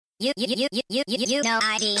You know ID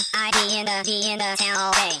in the town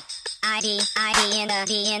all day. ID in the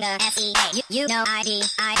SEA. You know ID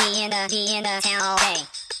in the town all day.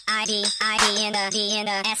 ID in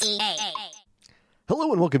the SEA.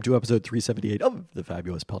 Hello and welcome to episode 378 of the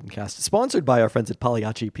fabulous Peltoncast, sponsored by our friends at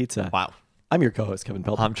Pagliacci Pizza. Wow. I'm your co-host, Kevin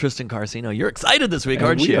Pelton. I'm Tristan Carcino. You're excited this week,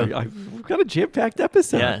 aren't you? We've got a jam-packed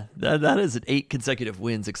episode. Yeah, that is an 8 consecutive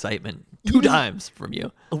wins excitement. Two times from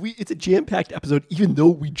you. It's a jam-packed episode, even though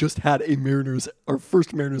we just had our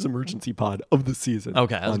first Mariners emergency pod of the season.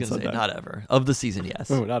 Okay, I was going to say not ever. Of the season, yes.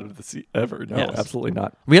 No, not of the season. Ever. No, Yes. Absolutely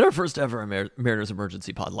not. We had our first ever Mariners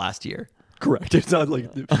emergency pod last year. Correct. It's not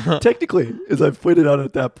like, technically, as I've pointed out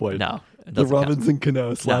at that point, No. the Robinson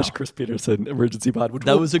Cano / Chris Peterson emergency pod.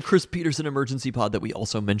 That was a Chris Peterson emergency pod that we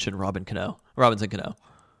also mentioned Robinson Cano.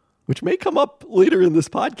 Which may come up later in this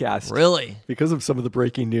podcast. Really? Because of some of the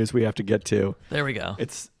breaking news we have to get to. There we go.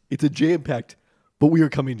 It's a jam-packed, but we are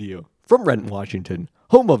coming to you from Renton, Washington,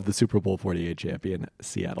 home of the Super Bowl 48 champion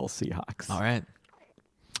Seattle Seahawks. All right.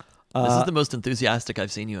 This is the most enthusiastic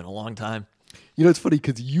I've seen you in a long time. You know, it's funny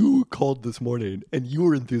because you called this morning and you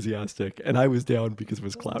were enthusiastic and I was down because it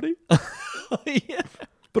was cloudy. Yeah.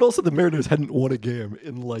 But also the Mariners hadn't won a game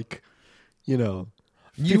in 15 hours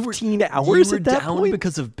You were at that down point.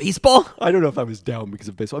 because of baseball? I don't know if I was down because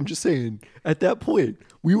of baseball. I'm just saying, at that point,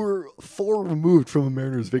 we were far removed from a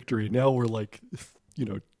Mariners victory. Now we're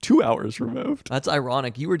 2 hours removed. That's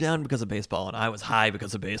ironic. You were down because of baseball and I was high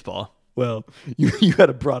because of baseball. Well, you had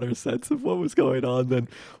a broader sense of what was going on. Then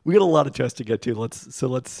we got a lot of chess to get to. Let's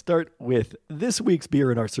start with this week's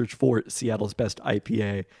beer in our search for Seattle's best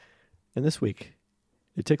IPA. And this week,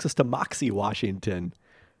 it takes us to Moxie, Washington,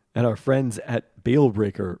 and our friends at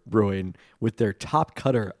Balebreaker Brewing with their Top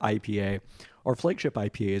Cutter IPA. Our flagship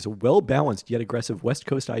IPA is a well-balanced yet aggressive West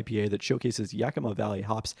Coast IPA that showcases Yakima Valley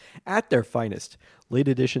hops at their finest. Late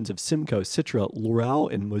editions of Simcoe, Citra, Laurel,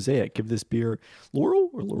 and Mosaic give this beer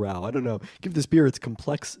Give this beer its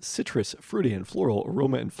complex citrus, fruity, and floral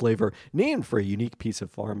aroma and flavor, named for a unique piece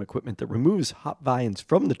of farm equipment that removes hop vines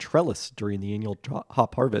from the trellis during the annual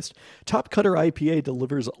hop harvest. Top Cutter IPA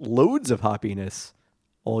delivers loads of hoppiness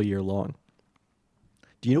all year long.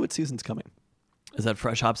 Do you know what season's coming? Is that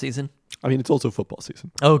fresh hop season? I mean, it's also football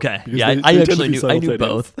season. Okay. Because Yeah, they I tend to actually be knew. I knew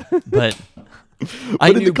simultaneous. both, but But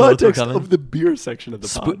in knew the both were context coming. of the beer section of the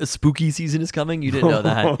pod, Spooky season is coming. You didn't know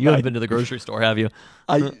that. You haven't been to the grocery store, have you?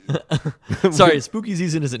 Sorry, spooky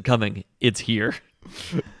season isn't coming. It's here.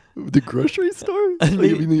 The grocery store?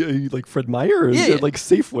 Like Fred Meyer? Or is it like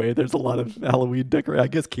Safeway? There's a lot of Halloween decorations. I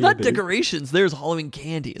guess candy. Not decorations. There's Halloween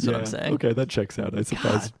candy. Is what I'm saying. Okay, that checks out, I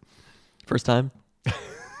suppose. God. First time.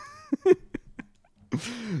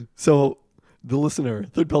 So the listener,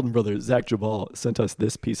 Third Pelton brother, Zach Jabal, sent us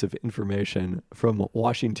this piece of information from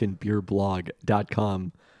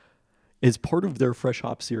WashingtonBeerBlog.com. As part of their Fresh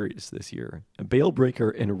Hop series this year,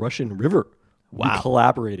 Balebreaker and Russian River will be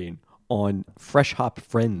collaborating on Fresh Hop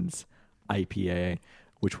Friends IPA,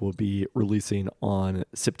 which will be releasing on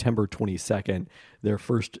September 22nd. Their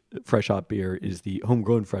first Fresh Hop beer is the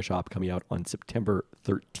Homegrown Fresh Hop, coming out on September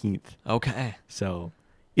 13th. Okay. So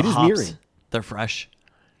it The is hops, nearing. They're fresh.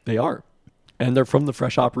 They are. And they're from the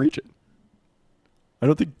Fresh Hop region. I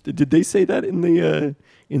don't think, did they say that in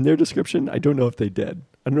their description? I don't know if they did.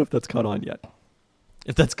 I don't know if that's caught on yet.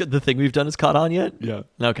 If that's good, the thing we've done is caught on yet? Yeah.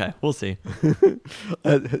 Okay, we'll see.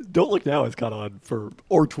 Don't Look Now is caught on for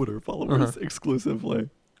our Twitter followers exclusively.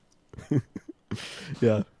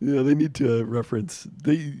 Yeah, they need to reference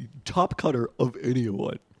the Top Cutter of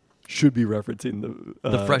anyone should be referencing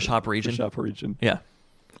The Fresh Hop region. Fresh Hop region Yeah.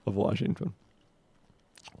 of Washington.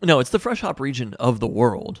 No, it's the fresh hop region of the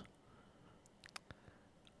world.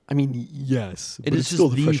 I mean, yes, It but is it's just still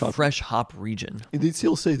the the fresh hop region. And they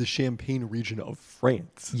still say the Champagne region of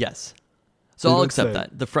France. Yes. So They I'll don't accept say.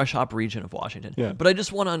 that. The fresh hop region of Washington. Yeah. But I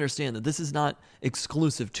just want to understand that this is not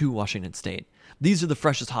exclusive to Washington State. These are the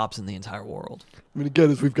freshest hops in the entire world. I mean, again,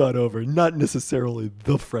 as we've gone over, not necessarily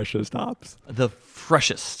the freshest hops, The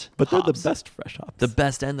freshest but hops. they're the best fresh hops. The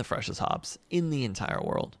best and the freshest hops in the entire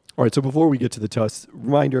world. All right, so before we get to the toast,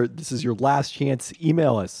 reminder, this is your last chance.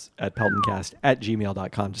 Email us at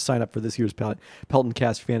peltoncast@gmail.com to sign up for this year's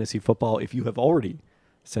Peltoncast Fantasy Football. If you have already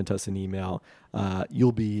sent us an email,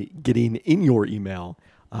 you'll be getting in your email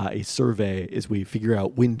a survey as we figure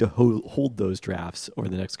out when to hold those drafts over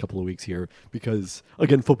the next couple of weeks here. Because,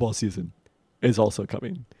 again, football season is also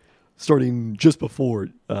coming, starting just before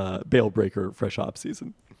Balebreaker Fresh Hop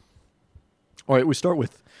season. All right, we start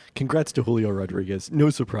with congrats to Julio Rodriguez.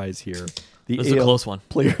 No surprise here. The This is a AL close one.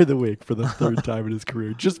 Player of the Week for the third time in his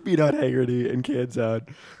career. Just beat out Haggerty and Canzone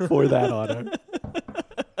for that honor.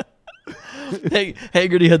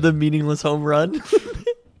 Haggerty had the meaningless home run.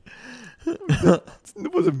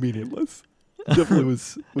 It wasn't meaningless. It definitely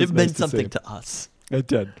was It nice meant to something see. to us. It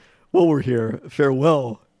did. Well, we're here.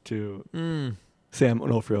 Farewell to Sam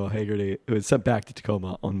Onofrio Haggerty, who was sent back to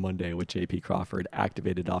Tacoma on Monday with J.P. Crawford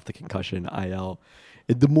activated off the concussion IL.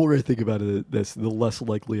 And the more I think about this, the less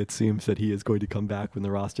likely it seems that he is going to come back when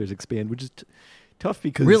the rosters expand, which is tough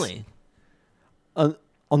because Really?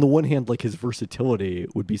 On the one hand, like his versatility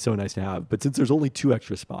would be so nice to have, but since there's only 2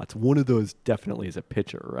 extra spots, one of those definitely is a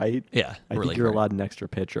pitcher, right? Yeah, I really think you're great. allowed an extra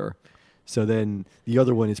pitcher. So then the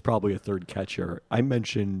other one is probably a third catcher. I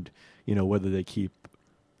mentioned, whether they keep,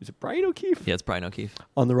 is it Brian O'Keefe? Yeah, it's Brian O'Keefe.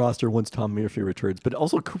 On the roster once Tom Murphy returns, but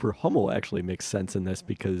also Cooper Hummel actually makes sense in this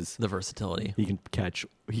because The versatility. he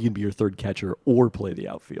can be your third catcher or play the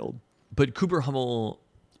outfield. But Cooper Hummel,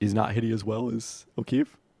 Is not hitting as well as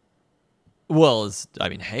O'Keefe.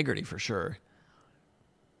 Haggerty for sure.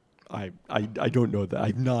 I don't know that.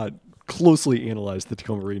 I've not closely analyzed the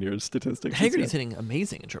Tacoma Rainiers statistics. Haggerty's hitting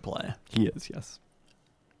amazing in AAA. He is, yes.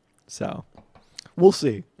 So we'll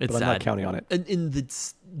see. It's but I'm sad. not counting on it. In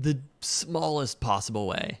the smallest possible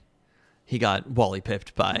way, he got Wally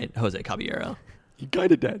pipped by Jose Caballero. He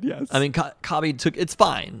kind of did, yes. I mean, Cabby it's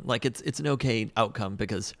fine. Like it's an okay outcome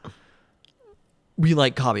because we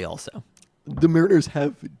like Cabby also. The Mariners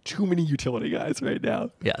have too many utility guys right now.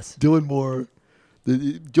 Yes. Dylan Moore.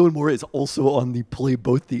 Dylan Moore is also on the play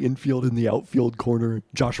both the infield and the outfield corner.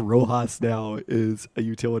 Josh Rojas now is a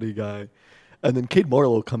utility guy. And then Cade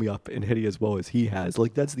Marlowe coming up and hitting as well as he has.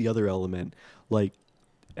 Like, that's the other element. Like,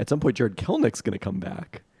 at some point, Jared Kelnick's going to come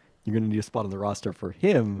back. You're going to need a spot on the roster for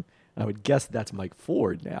him. I would guess that's Mike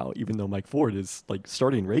Ford now, even though Mike Ford is, like,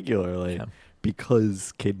 starting regularly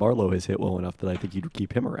because Cade Marlowe has hit well enough that I think you'd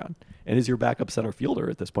keep him around. And is your backup center fielder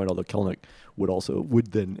at this point, although Kelnick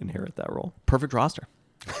would then inherit that role. Perfect roster.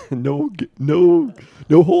 No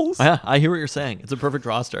holes. Yeah, I hear what you're saying. It's a perfect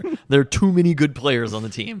roster. There are too many good players on the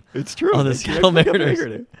team. It's true. On the They Seattle can't pick up Mariners.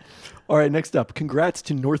 Haggerty. All right, next up, congrats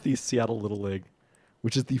to Northeast Seattle Little League,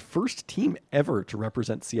 which is the first team ever to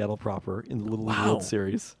represent Seattle proper in the Little League World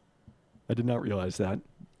Series. I did not realize that.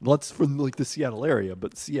 Lots from like the Seattle area,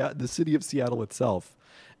 but the city of Seattle itself,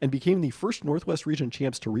 and became the first Northwest Region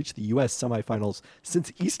champs to reach the U.S. semifinals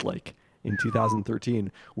since Eastlake in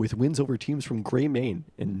 2013, with wins over teams from Gray, Maine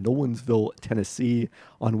and Nolensville, Tennessee.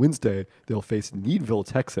 On Wednesday, they'll face Needville,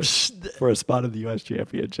 Texas for a spot in the U.S.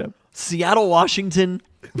 championship. Seattle, Washington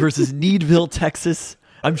versus Needville, Texas.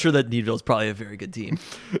 I'm sure that Needville is probably a very good team.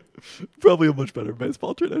 Probably a much better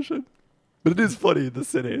baseball tradition. But it is funny, the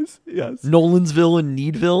cities, yes. Nolensville and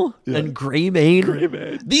Needville and Gray, Maine. Gray,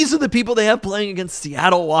 Maine. These are the people they have playing against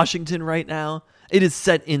Seattle, Washington right now. It is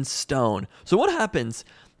set in stone. So what happens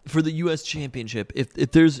for the U.S. championship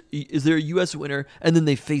is there a U.S. winner and then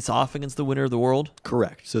they face off against the winner of the world?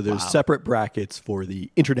 Correct. So there's separate brackets for the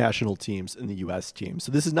international teams and the U.S. teams.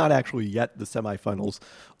 So this is not actually yet the semifinals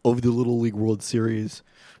of the Little League World Series.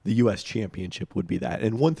 The U.S. championship would be that.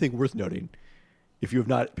 And one thing worth noting, if you have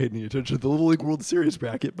not paid any attention to the Little League World Series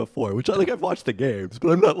bracket before, which I think I've watched the games,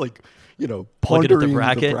 but I'm not pondering the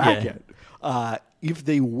bracket. Yeah. If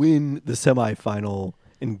they win the semifinal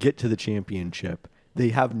and get to the championship, they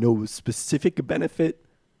have no specific benefit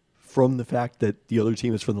from the fact that the other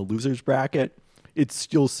team is from the losers bracket. It's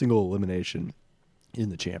still single elimination in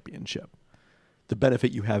the championship. The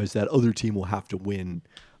benefit you have is that other team will have to win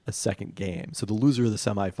a second game. So the loser of the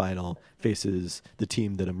semifinal faces the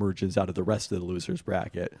team that emerges out of the rest of the losers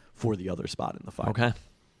bracket for the other spot in the final. Okay.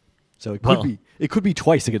 So it could be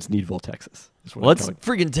twice against Needville, Texas. Let's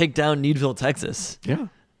freaking take down Needville, Texas. Yeah.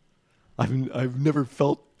 I've never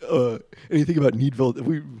felt anything about Needville.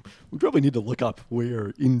 We probably need to look up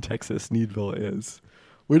where in Texas Needville is.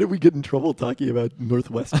 Where did we get in trouble talking about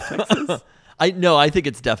Northwest Texas? I think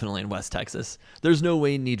it's definitely in West Texas. There's no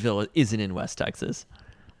way Needville isn't in West Texas.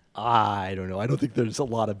 I don't know. I don't think there's a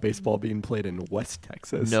lot of baseball being played in West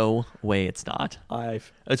Texas. No way it's not.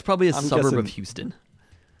 It's probably a I'm suburb guessing- of Houston.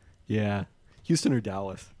 Yeah. Houston or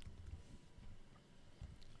Dallas.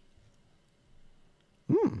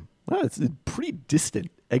 Well, it's pretty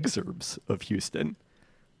distant exurbs of Houston.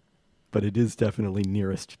 But it is definitely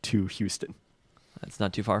nearest to Houston. That's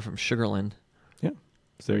not too far from Sugarland. Yeah.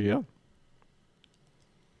 So there you go.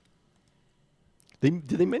 Did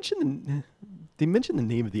they mention the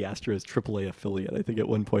name of the Astros AAA affiliate, I think, at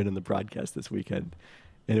one point in the broadcast this weekend.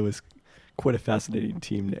 And it was quite a fascinating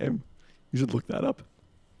team name. You should look that up.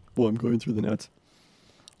 Boy, I'm going through the notes.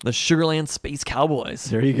 The Sugarland Space Cowboys.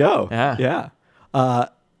 There you go. Yeah.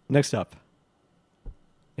 Next up.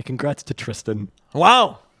 And congrats to Tristan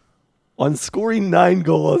Wow. on scoring 9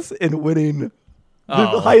 goals and winning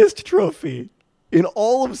The highest trophy in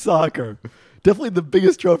all of soccer. Definitely the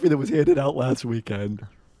biggest trophy that was handed out last weekend.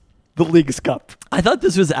 The League's Cup. I thought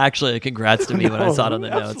this was actually a congrats to me when I No, saw it on the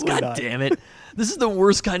notes. absolutely God not. damn it. This is the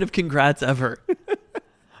worst kind of congrats ever.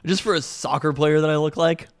 Just for a soccer player that I look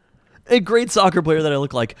like. A great soccer player that I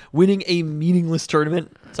look like. Winning a meaningless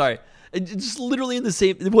tournament. Sorry. Just literally in the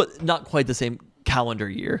same, not quite the same calendar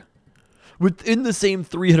year. Within the same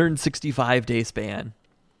 365-day span.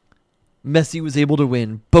 Messi was able to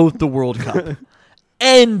win both the World Cup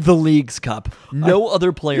and the League's Cup. No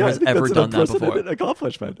other player has ever done that before.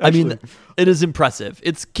 Accomplishment. I mean, it is impressive.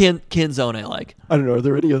 It's Canzone like. I don't know. Are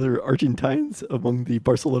there any other Argentines among the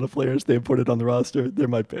Barcelona players they imported on the roster? There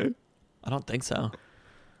might be. I don't think so.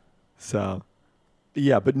 So,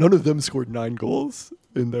 yeah, but none of them scored 9 goals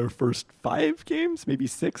in their first 5 games, maybe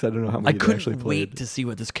 6. I don't know how many I they actually couldn't played. wait to see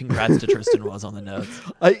what this congrats to Tristan was on the notes.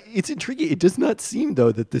 It's intriguing. It does not seem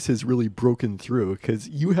though that this has really broken through because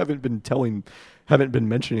you haven't been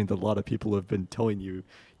mentioning that a lot of people have been telling you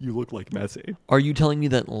look like Messi. Are you telling me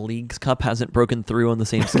that League's Cup hasn't broken through on the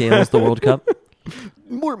same scale as the World Cup?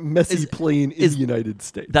 More Messi playing in the United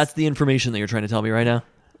States. That's the information that you're trying to tell me right now?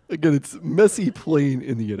 Again, it's Messi playing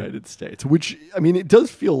in the United States, which, I mean, it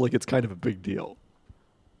does feel like it's kind of a big deal.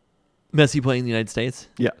 Messi playing in the United States?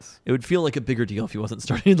 Yes. It would feel like a bigger deal if he wasn't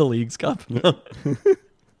starting in the League's Cup. I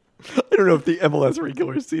don't know if the MLS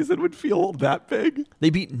regular season would feel that big. They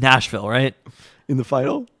beat Nashville, right? In the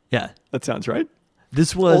final? Yeah. That sounds right.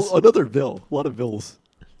 This was... another Ville. A lot of Villes.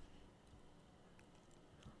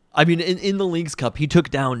 I mean, in the League's Cup, he took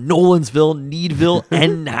down Nolansville, Needville,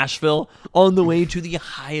 and Nashville on the way to the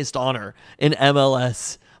highest honor in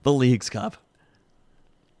MLS, the League's Cup.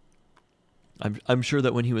 I'm sure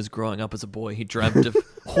that when he was growing up as a boy, he dreamt of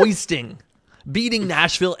beating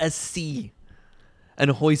Nashville SC,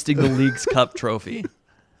 and hoisting the League's Cup trophy.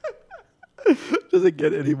 Doesn't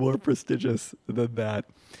get any more prestigious than that.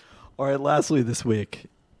 All right, lastly this week,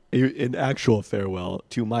 an actual farewell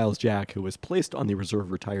to Miles Jack, who was placed on the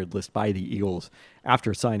reserve retired list by the Eagles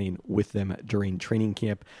after signing with them during training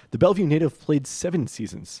camp. The Bellevue native played 7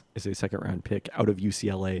 seasons as a second-round pick out of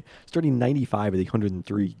UCLA, starting 95 of the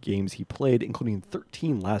 103 games he played, including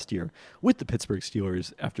 13 last year with the Pittsburgh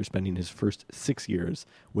Steelers after spending his first 6 years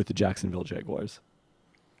with the Jacksonville Jaguars.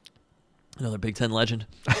 Another Big Ten legend.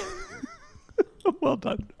 Well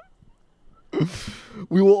done.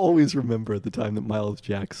 We will always remember the time that Miles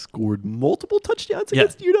Jack scored multiple touchdowns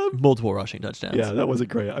against UW. Multiple rushing touchdowns. Yeah, that wasn't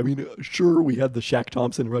great. I mean, sure, we had the Shaq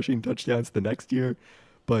Thompson rushing touchdowns the next year,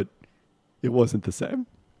 but it wasn't the same.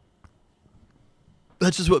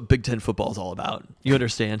 That's just what Big Ten football is all about. You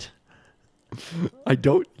understand? I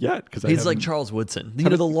don't yet because He's like Charles Woodson. You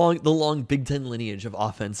know, the long Big Ten lineage of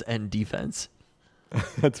offense and defense.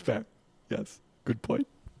 That's fair. Yes, good point.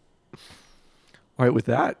 All right, with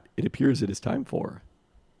that, it appears it is time for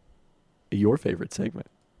your favorite segment.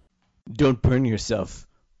 Don't burn yourself.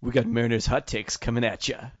 We got Mariners hot takes coming at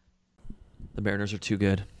ya. The Mariners are too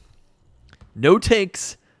good. No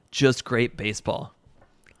takes, just great baseball.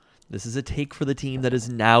 This is a take for the team that is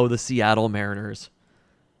now the Seattle Mariners.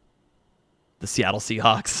 The Seattle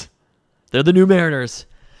Seahawks. They're the new Mariners.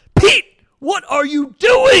 Pete, what are you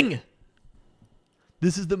doing?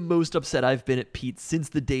 This is the most upset I've been at Pete since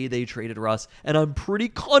the day they traded Russ, and I'm pretty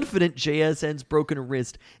confident JSN's broken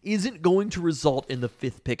wrist isn't going to result in the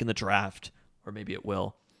 5th pick in the draft. Or maybe it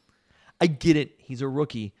will. I get it, he's a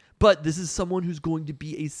rookie, but this is someone who's going to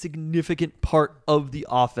be a significant part of the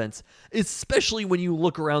offense, especially when you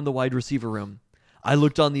look around the wide receiver room. I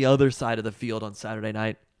looked on the other side of the field on Saturday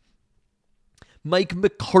night. Mike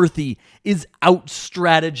McCarthy is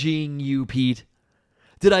out-strategying you, Pete.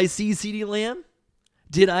 Did I see CeeDee Lamb?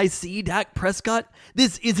 Did I see Dak Prescott?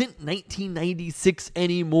 This isn't 1996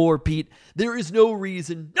 anymore, Pete. There is no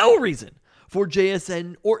reason for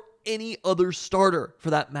JSN or any other starter, for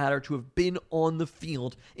that matter, to have been on the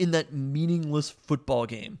field in that meaningless football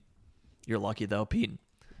game. You're lucky, though, Pete.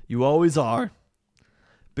 You always are.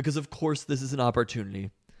 Because, of course, this is an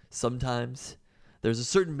opportunity. Sometimes there's a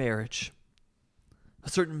certain marriage, a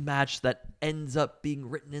certain match that ends up being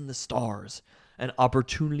written in the stars. An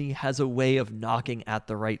opportunity has a way of knocking at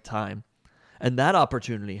the right time. And that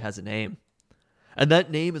opportunity has a name. And that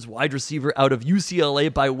name is wide receiver out of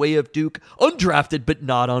UCLA by way of Duke, undrafted but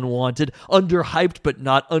not unwanted, underhyped but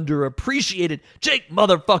not underappreciated, Jake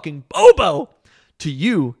motherfucking Bobo. To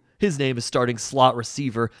you, his name is starting slot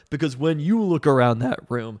receiver, because when you look around that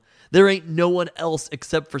room, there ain't no one else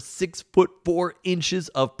except for 6'4"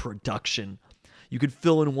 of production. You could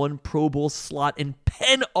fill in one Pro Bowl slot and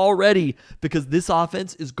pen already because this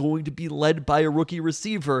offense is going to be led by a rookie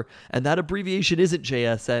receiver. And that abbreviation isn't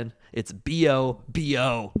JSN. It's BO.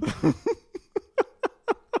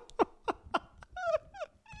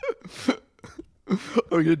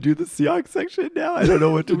 Are we going to do the Seahawks section now? I don't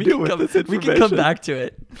know what to do with this information. We can come back to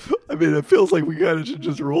it. I mean, it feels like we kind of should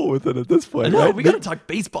just roll with it at this point. No, right? we got to talk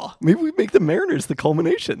baseball. Maybe we make the Mariners the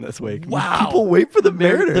culmination this week. Wow. People wait for the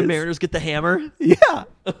Mariners. The Mariners get the hammer. Yeah.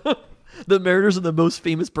 The Mariners are the most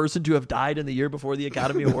famous person to have died in the year before the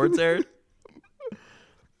Academy Awards aired.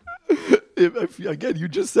 Again, you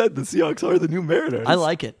just said the Seahawks are the new Mariners. I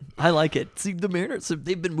like it. See, the Mariners,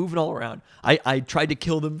 they've been moving all around. I tried to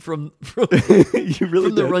kill them from You really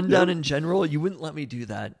from the did, rundown yeah. in general. You wouldn't let me do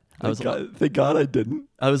that. Thank God I didn't.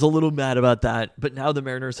 I was a little mad about that. But now the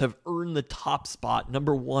Mariners have earned the top spot,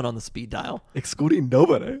 number 1 on the speed dial. Excluding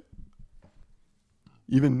nobody.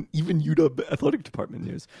 Even UW athletic department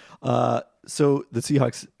news. So the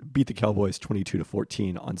Seahawks beat the Cowboys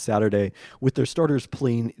 22-14 on Saturday, with their starters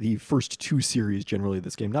playing the first 2 series generally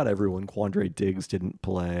this game. Not everyone. Quandre Diggs didn't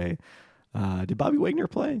play. Did Bobby Wagner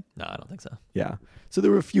play? No, I don't think so. Yeah. So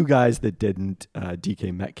there were a few guys that didn't.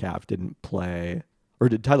 DK Metcalf didn't play. Or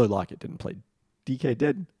did Tyler Lockett didn't play? DK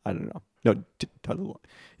did? I don't know. No,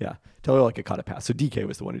 Tyler Lockett caught a pass. So DK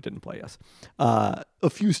was the one who didn't play, yes. A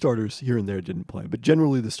few starters here and there didn't play, but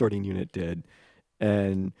generally the starting unit did.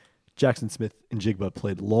 And Jackson Smith and Jigba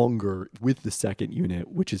played longer with the second unit,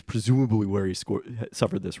 which is presumably where he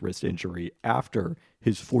suffered this wrist injury after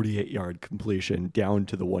his 48-yard completion down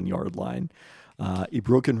to the 1-yard line. A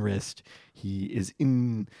broken wrist. He is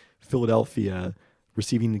in Philadelphia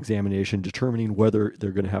receiving an examination, determining whether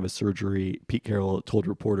they're going to have a surgery. Pete Carroll told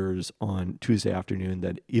reporters on Tuesday afternoon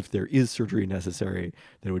that if there is surgery necessary,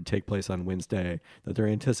 that it would take place on Wednesday, that they're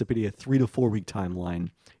anticipating a 3 to 4 week timeline.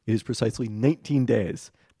 It is precisely 19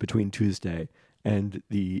 days between Tuesday and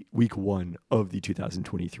the week 1 of the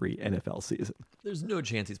 2023 NFL season. There's no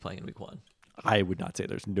chance he's playing in week 1. I would not say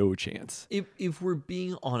there's no chance. If we're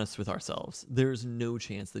being honest with ourselves, there's no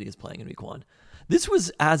chance that he is playing in week 1. This was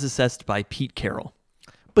as assessed by Pete Carroll.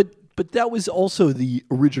 But that was also the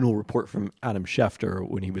original report from Adam Schefter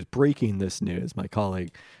when he was breaking this news, my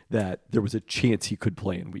colleague, that there was a chance he could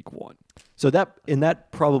play in week 1. So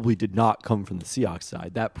that probably did not come from the Seahawks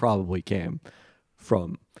side. That probably came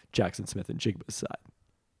from Jackson Smith and Jigba's side.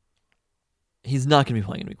 He's not going to be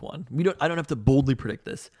playing in week 1. I don't have to boldly predict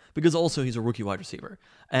this because also he's a rookie wide receiver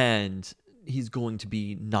and he's going to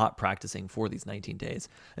be not practicing for these 19 days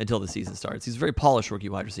until the season starts. He's a very polished rookie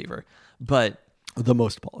wide receiver, but the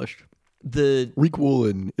most polished. Reek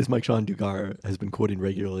Woolen, is Mike Sean Dugar has been quoting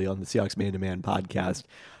regularly on the Seahawks Man to Man podcast,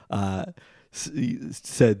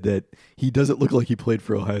 said that he doesn't look like he played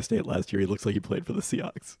for Ohio State last year. He looks like he played for the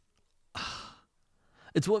Seahawks.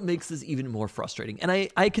 It's what makes this even more frustrating. And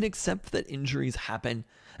I can accept that injuries happen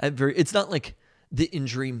it's not like the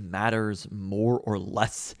injury matters more or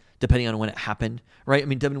less depending on when it happened, right? I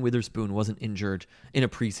mean, Devin Witherspoon wasn't injured in a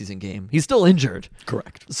preseason game. He's still injured.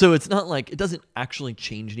 Correct. So it's not like it doesn't actually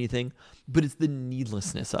change anything, but it's the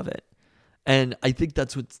needlessness of it. And I think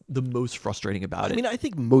that's what's the most frustrating about it. I mean, I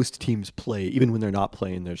think most teams play, even when they're not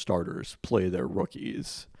playing their starters, play their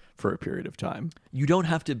rookies for a period of time. You don't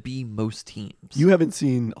have to be most teams. You haven't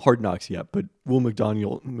seen Hard Knocks yet, but Will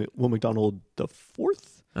McDonald the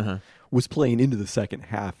fourth was playing into the second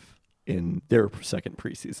half in their second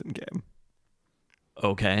preseason game.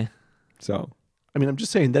 Okay. So, I mean, I'm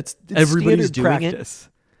just saying that's everybody's doing practice.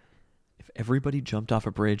 It. If everybody jumped off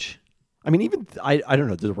a bridge. I mean, even I don't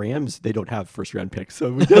know. The Rams, they don't have first round picks,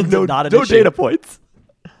 so we have no issue. Data points.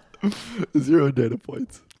 0 data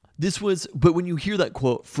points. But when you hear that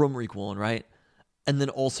quote from Reek Woolen, right? And then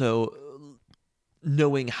also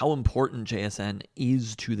knowing how important JSN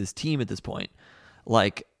is to this team at this point,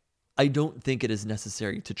 like, I don't think it is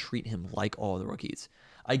necessary to treat him like all the rookies.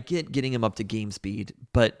 I get getting him up to game speed,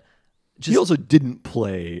 but he also didn't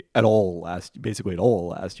play at all last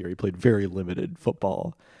year. He played very limited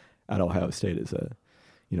football at Ohio State as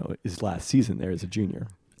his last season there as a junior.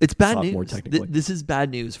 It's bad sophomore, news. Technically. This is bad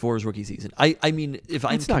news for his rookie season. I mean, if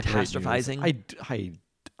I'm catastrophizing,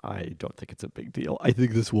 I don't think it's a big deal. I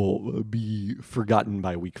think this will be forgotten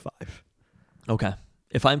by week 5. Okay.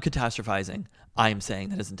 If I'm catastrophizing, I'm saying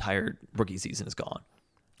that his entire rookie season is gone.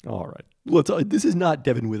 All right. This is not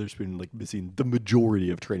Devin Witherspoon like missing the majority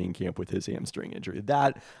of training camp with his hamstring injury.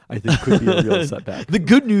 That, I think, could be a real setback. The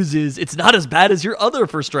good news is it's not as bad as your other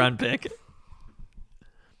first-round pick.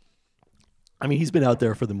 I mean, he's been out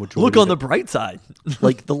there for the majority. Look on the bright side.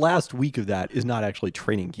 Like, the last week of that is not actually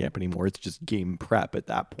training camp anymore. It's just game prep at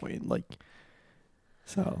that point. Like,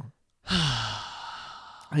 so...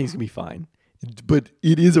 I think he's gonna be fine. But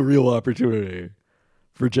it is a real opportunity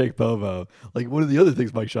for Jake Bobo. Like one of the other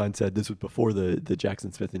things Mike Sean said, this was before the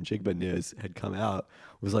Jackson Smith and Jigba news had come out,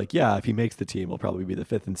 was like, yeah, if he makes the team, he'll probably be the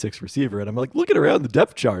 5th and 6th receiver. And I'm like, looking around the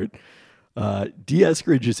depth chart, D.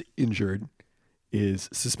 Eskridge is injured, is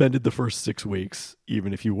suspended the first 6 weeks,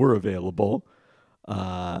 even if he were available.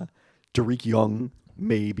 Derek Young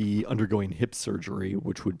may be undergoing hip surgery,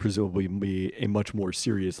 which would presumably be a much more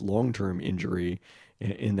serious long-term injury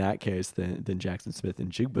in that case than Jackson Smith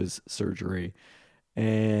and Jigba's surgery.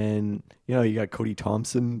 And, you got Cody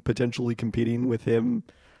Thompson potentially competing with him.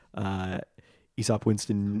 Aesop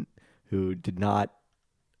Winston, who did not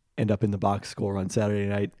end up in the box score on Saturday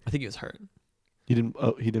night. I think he was hurt. He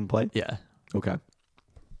didn't play? Yeah. Okay.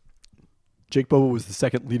 Jake Bobo was the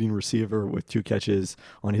second leading receiver with 2 catches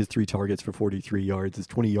on his 3 targets for 43 yards. His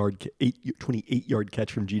 28-yard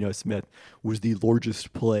catch from Geno Smith was the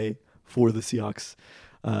largest play for the Seahawks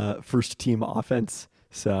first team offense.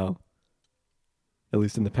 So, at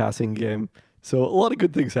least in the passing game. So, a lot of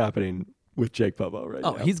good things happening with Jake Bobo right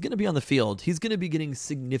now. He's going to be on the field. He's going to be getting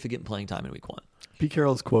significant playing time in week 1. Pete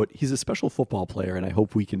Carroll's quote, he's a special football player, and I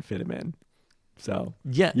hope we can fit him in. So,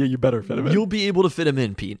 yeah, you better fit him in. You'll be able to fit him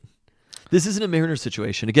in, Pete. This isn't a Mariners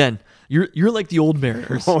situation. Again, you're like the old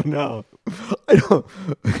Mariners. Oh, no. I don't.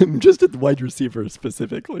 I'm just at the wide receiver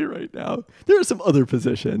specifically right now. There are some other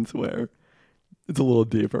positions where it's a little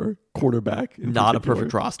deeper. Cornerback. Not a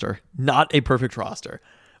perfect roster. Not a perfect roster.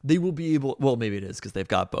 They will be able, well, maybe it is because they've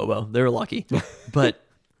got Bobo. They're lucky. But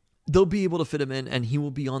they'll be able to fit him in, and he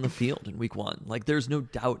will be on the field in week 1. Like, there's no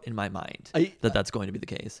doubt in my mind that that's going to be the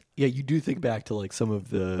case. Yeah, you do think back to like some of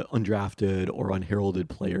the undrafted or unheralded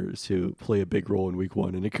players who play a big role in week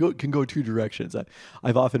 1, and it can go 2 directions.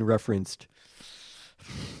 I've often referenced,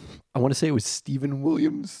 I want to say it was Steven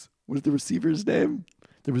Williams was the receiver's name.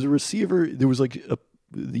 There was a receiver, there was like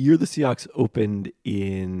the year the Seahawks opened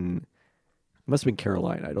in, it must have been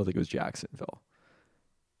Carolina. I don't think it was Jacksonville.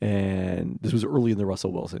 And this was early in the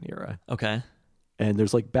Russell Wilson era. Okay. And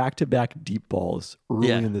there's like back-to-back deep balls early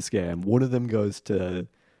in this game. One of them goes to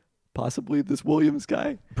possibly this Williams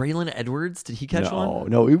guy. Braylon Edwards, did he catch one?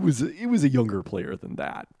 No, it was a younger player than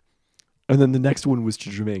that. And then the next one was to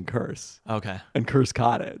Jermaine Kearse. Okay. And Kearse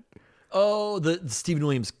caught it. Oh, the Stephen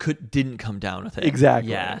Williams didn't come down with it.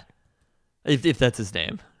 Exactly. Yeah. If that's his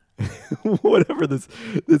name. Whatever this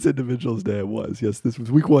individual's name was. Yes, this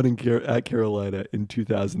was week 1 at Carolina in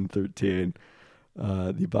 2013.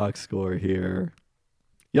 The box score here.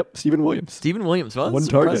 Yep, Stephen Williams. Stephen Williams. Well, 1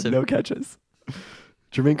 target, impressive. no catches.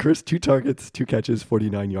 Jermaine Kearse, 2 targets, 2 catches,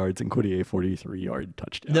 49 yards, and Quiddy a 43-yard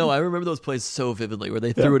touchdown. No, I remember those plays so vividly where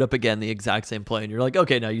they threw it up again, the exact same play, and you're like,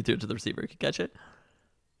 okay, now you threw it to the receiver. You can catch it.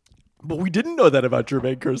 But we didn't know that about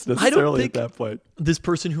Jermaine Kearse necessarily at that point. This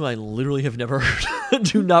person who I literally have never heard,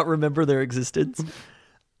 do not remember their existence.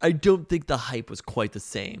 I don't think the hype was quite the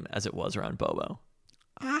same as it was around Bobo.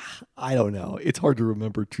 I don't know. It's hard to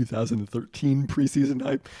remember 2013 preseason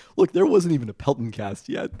hype. Look, there wasn't even a Peltoncast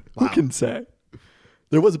yet. Wow. Who can say?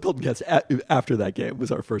 There was a Peltoncast after that game.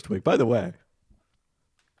 Was our first week. By the way,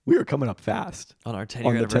 we are coming up fast on our 10th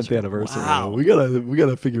on the 10th anniversary. Wow. We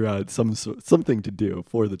gotta figure out something to do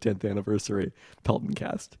for the 10th anniversary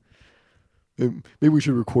Peltoncast. Maybe we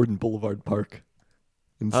should record in Boulevard Park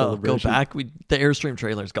in celebration. Go back. The Airstream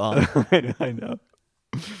trailer's gone. I know.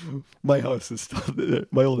 My house is still there.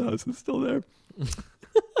 My old house is still there.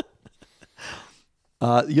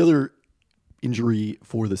 The other injury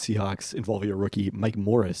for the Seahawks involving a rookie, Mike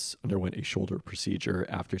Morris, underwent a shoulder procedure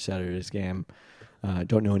after Saturday's game.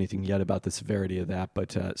 Don't know anything yet about the severity of that,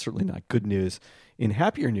 but certainly not good news. In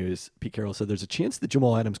happier news, Pete Carroll said there's a chance that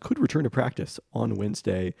Jamal Adams could return to practice on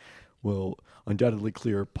Wednesday. Will undoubtedly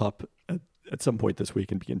clear PUP at some point this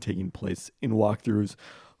week and begin taking place in walkthroughs.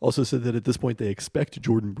 Also said that at this point they expect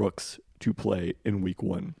Jordan Brooks to play in week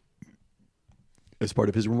 1 as part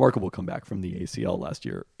of his remarkable comeback from the ACL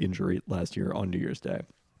injury last year on New Year's Day.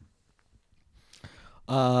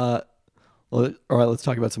 All right, let's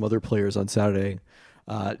talk about some other players on Saturday.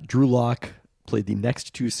 Drew Lock played the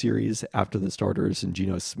next 2 series after the starters, and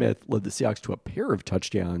Geno Smith led the Seahawks to a pair of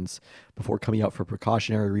touchdowns before coming out for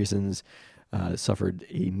precautionary reasons. Suffered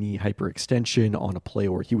a knee hyperextension on a play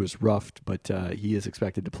where he was roughed, but he is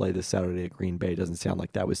expected to play this Saturday at Green Bay. Doesn't sound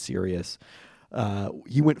like that was serious.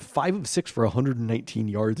 He went 5 of 6 for 119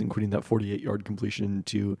 yards, including that 48-yard completion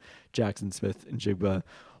to Jackson Smith and Jigba.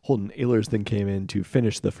 Holden Ahlers then came in to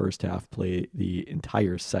finish the first half, play the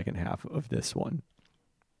entire second half of this one.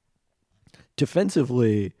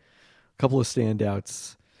 Defensively, a couple of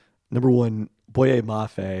standouts. Number 1, Boye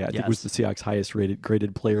Mafe, I think was the Seahawks' highest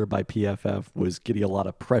graded player by PFF, was getting a lot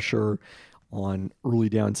of pressure on early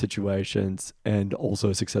down situations and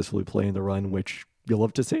also successfully playing the run, which you'll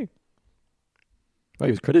love to see. Well,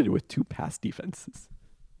 he was credited with 2 pass defenses.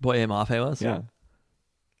 Boye Mafe was? Yeah.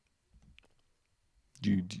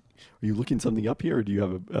 Are you looking something up here, or do you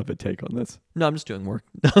have a take on this? No, I'm just doing work.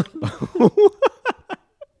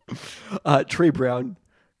 Trey Brown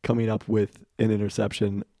coming up with an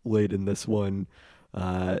interception late in this one.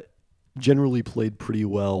 Generally played pretty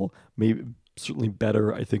well. Maybe certainly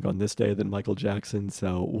better, I think, on this day than Michael Jackson.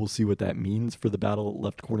 So we'll see what that means for the battle at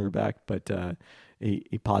left cornerback. But a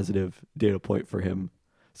positive data point for him,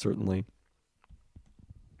 certainly.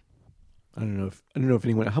 I don't know if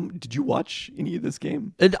anyone. Did you watch any of this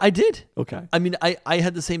game? I did. Okay. I mean, I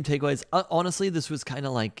had the same takeaways. Honestly, this was kind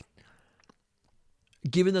of like,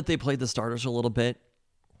 given that they played the starters a little bit,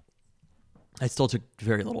 I still took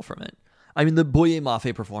very little from it. I mean, the Boye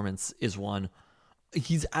Mafe performance is one.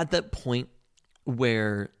 He's at that point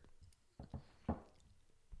where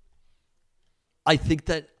I think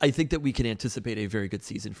that we can anticipate a very good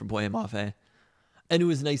season from Boye Mafe. And it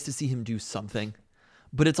was nice to see him do something.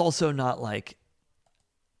 But it's also not like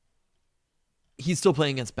he's still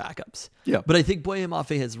playing against backups. Yeah. But I think Boye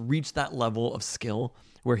Mafe has reached that level of skill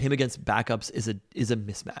where him against backups is a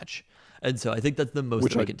mismatch. And so I think that's the most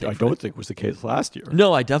Which that we can take I from don't it. think was the case last year.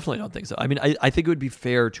 No, I definitely don't think so. I mean, I think it would be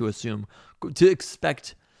fair to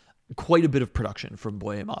expect quite a bit of production from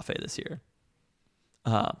Boye Mafe this year.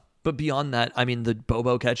 But beyond that, I mean, the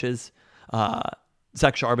Bobo catches,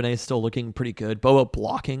 Zach Charbonnet is still looking pretty good. Bobo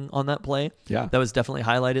blocking on that play. Yeah. That was definitely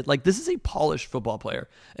highlighted. Like, this is a polished football player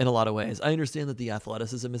in a lot of ways. I understand that the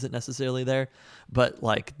athleticism isn't necessarily there, but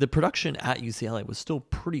like the production at UCLA was still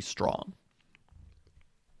pretty strong.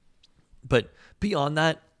 But beyond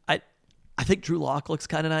that, I think Drew Lock looks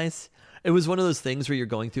kind of nice. It was one of those things where you're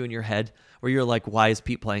going through in your head where you're like, why is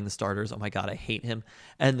Pete playing the starters? Oh my God, I hate him.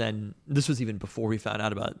 And then this was even before we found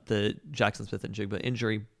out about the Jackson Smith and Jigba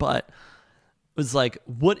injury, but it was like,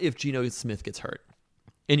 what if Geno Smith gets hurt?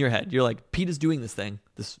 In your head, you're like, Pete is doing this thing,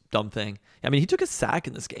 this dumb thing. I mean, he took a sack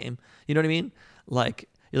in this game. You know what I mean? Like,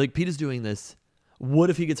 you're like, Pete is doing this. What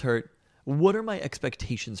if he gets hurt? What are my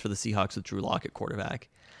expectations for the Seahawks with Drew Lock at quarterback?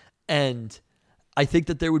 And I think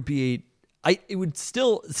that there would be it would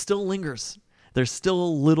still lingers. There's still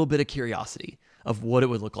a little bit of curiosity of what it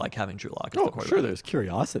would look like having Drew Lock as the quarterback. Sure, there's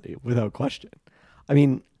curiosity without question. I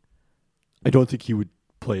mean, I don't think he would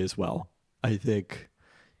play as well. I think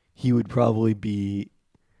he would probably be.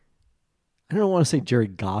 I don't want to say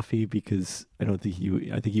Jared Goffy because I think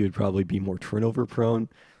he would probably be more turnover prone.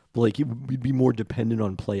 But like he would be more dependent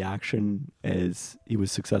on play action as he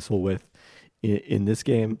was successful with in this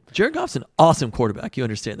game. Jared Goff's an awesome quarterback. You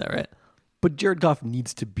understand that, right? But Jared Goff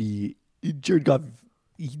needs to be. Jared Goff,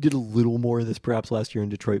 he did a little more of this perhaps last year in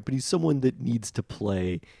Detroit, but he's someone that needs to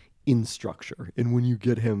play in structure. And when you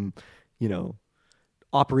get him,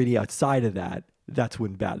 operating outside of that, that's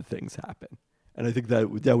when bad things happen. And I think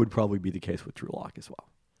that would probably be the case with Drew Lock as well.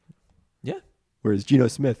 Yeah. Whereas Geno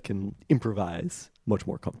Smith can improvise much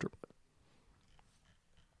more comfortably.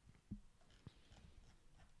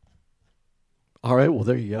 All right, well,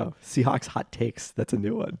 there you go. Seahawks hot takes. That's a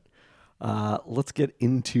new one. Let's get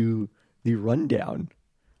into the rundown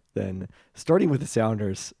then. Starting with the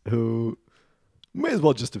Sounders, who may as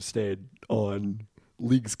well just have stayed on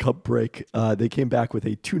League's Cup break. They came back with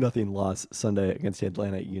a 2-0 loss Sunday against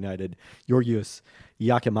Atlanta United. Georgios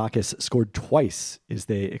Yakimakis scored twice as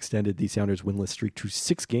they extended the Sounders' winless streak to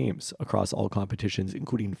 6 games across all competitions,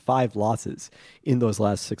 including 5 losses in those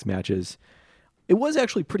last 6 matches. It was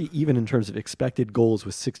actually pretty even in terms of expected goals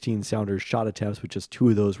with 16 Sounders shot attempts, with just 2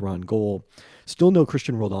 of those were on goal. Still no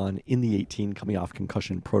Christian Roldan in the 18 coming off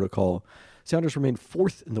concussion protocol. Sounders remained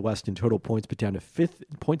 4th in the West in total points, but down to 5th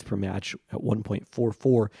in points per match at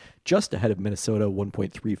 1.44, just ahead of Minnesota,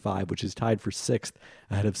 1.35, which is tied for 6th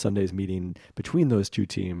ahead of Sunday's meeting between those two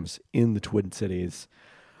teams in the Twin Cities.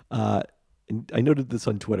 And I noted this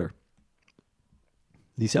on Twitter.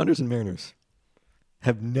 The Sounders and Mariners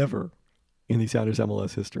have never, in the Sounders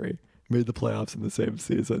MLS history, made the playoffs in the same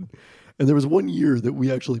season. And there was one year that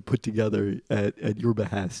we actually put together at your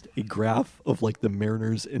behest a graph of like the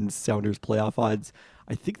Mariners and Sounders playoff odds.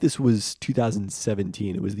 I think this was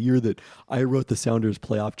 2017. It was the year that I wrote the Sounders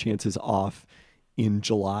playoff chances off in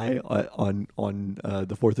July on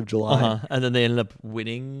the 4th of July. And then they ended up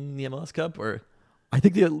winning the MLS Cup, or I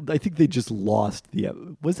think they just lost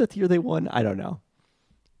was that the year they won? I don't know.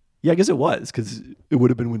 Yeah, I guess it was, because it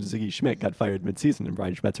would have been when Ziggy Schmidt got fired midseason and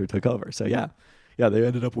Brian Schmetzer took over. So yeah, they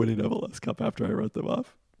ended up winning MLS Cup after I wrote them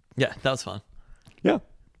off. yeah, that was fun. Yeah,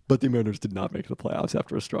 but the Mariners did not make the playoffs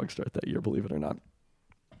after a strong start that year, believe it or not.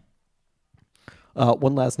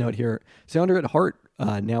 One last note here. Sounder at Heart,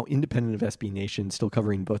 now independent of SB Nation, still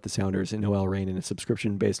covering both the Sounders and Noel Rain in a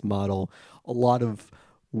subscription-based model. A lot of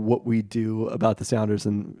what we do about the Sounders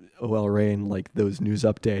and OL Reign, like those news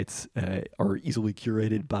updates, are easily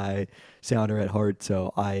curated by Sounder at Heart.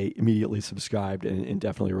 So I immediately subscribed and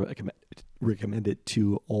definitely recommend it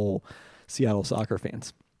to all Seattle soccer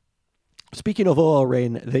fans. Speaking of OL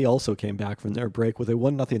Reign, they also came back from their break with a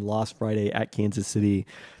 1-0 loss Friday at Kansas City.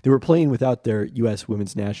 They were playing without their U.S.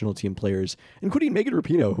 women's national team players, including Megan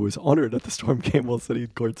Rapinoe, who was honored at the Storm game while sitting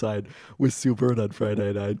courtside with Sue Bird on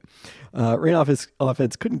Friday night. Reign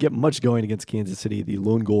offense couldn't get much going against Kansas City. The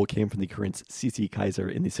lone goal came from the Current's Cece Kaiser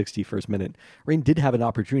in the 61st minute. Reign did have an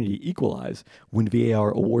opportunity to equalize when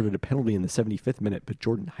VAR awarded a penalty in the 75th minute, but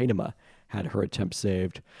Jordan Heinema had her attempt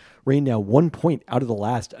saved. Reign now 1 point out of the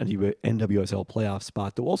last NWSL playoff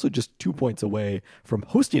spot, though also just 2 points away from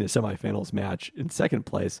hosting a semifinals match in second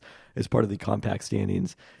place as part of the compact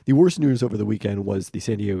standings. The worst news over the weekend was the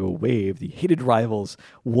San Diego Wave. The hated rivals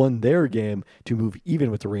won their game to move even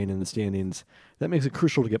with the Reign in the standings. That makes it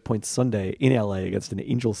crucial to get points Sunday in LA against an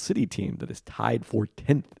Angel City team that is tied for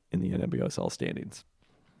 10th in the NWSL standings.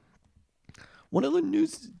 One other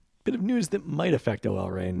bit of news that might affect OL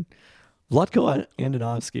Reign. Vlatko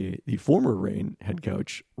Andonovski, the former Reign head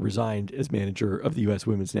coach, resigned as manager of the U.S.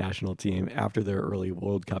 women's national team after their early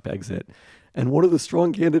World Cup exit. And one of the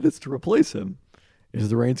strong candidates to replace him is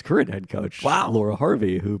the Reign's current head coach, Laura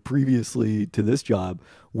Harvey, who previously to this job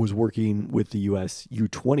was working with the U.S.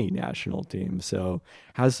 U20 national team. So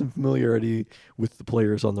has some familiarity with the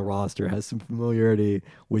players on the roster, has some familiarity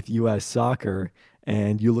with U.S. soccer.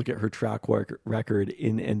 And you look at her track record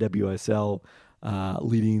in NWSL,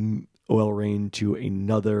 leading OL Reign to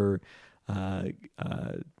another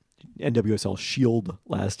NWSL Shield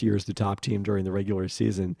last year as the top team during the regular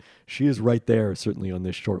season. She is right there, certainly on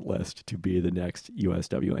this short list, to be the next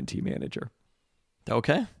USWNT manager.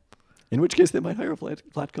 Okay. In which case they might hire Vlatko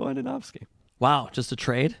Andonovski. Wow, just a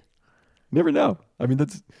trade? Never know. I mean,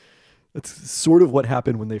 that's sort of what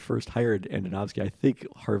happened when they first hired Andonovski. I think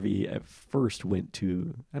Harvey at first went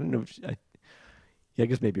to, I don't know, I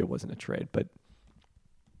guess maybe it wasn't a trade, but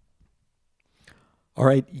all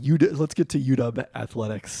right, let's get to UW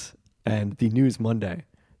Athletics and the news Monday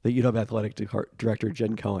that UW Athletic Director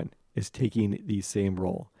Jen Cohen is taking the same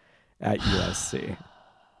role at USC.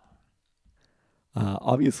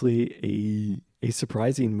 Obviously, a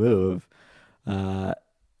surprising move.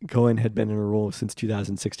 Cohen had been in a role since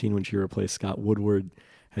 2016 when she replaced Scott Woodward,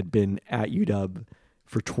 had been at UW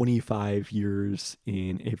for 25 years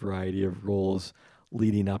in a variety of roles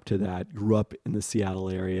leading up to that, grew up in the Seattle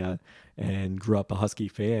area and grew up a Husky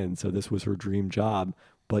fan. So this was her dream job,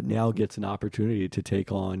 but now gets an opportunity to take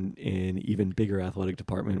on an even bigger athletic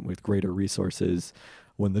department with greater resources,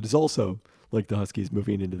 one that is also, like the Huskies,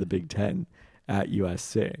 moving into the Big Ten at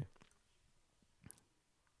USC.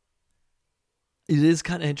 It is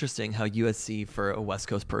kind of interesting how USC, for a West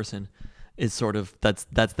Coast person, is sort of, that's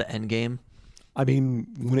the end game. I mean,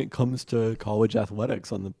 when it comes to college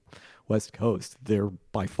athletics on the West Coast, they're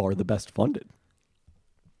by far the best funded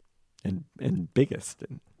and biggest.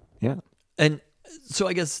 And yeah. And so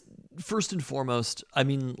I guess first and foremost, I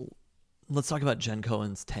mean, let's talk about Jen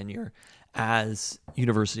Cohen's tenure as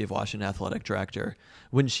University of Washington athletic director.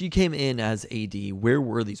 When she came in as AD, where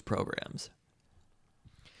were these programs?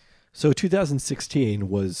 So 2016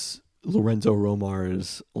 was Lorenzo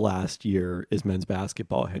Romar's last year as men's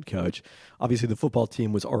basketball head coach. Obviously, the football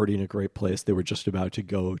team was already in a great place. They were just about to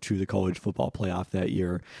go to the college football playoff that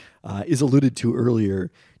year. As alluded to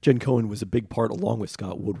earlier, Jen Cohen was a big part, along with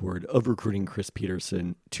Scott Woodward, of recruiting Chris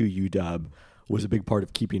Peterson to UW, was a big part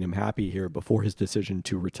of keeping him happy here before his decision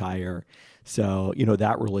to retire. So,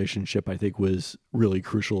 that relationship, I think, was really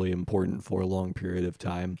crucially important for a long period of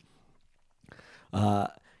time.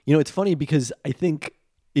 It's funny because I think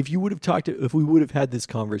if we would have had this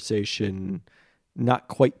conversation not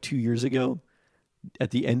quite 2 years ago,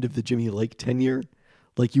 at the end of the Jimmy Lake tenure,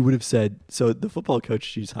 like you would have said, so the football coach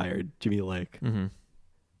she's hired, Jimmy Lake,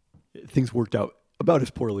 things worked out about as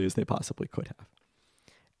poorly as they possibly could have.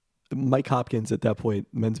 Mike Hopkins, at that point,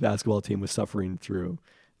 men's basketball team was suffering through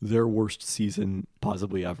their worst season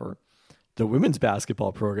possibly ever. The women's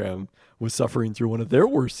basketball program was suffering through one of their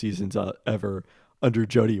worst seasons ever under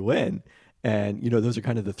Jody Wynn. And, those are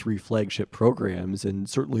kind of the three flagship programs, and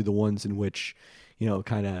certainly the ones in which,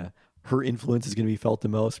 kind of her influence is going to be felt the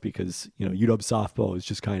most because, UW softball is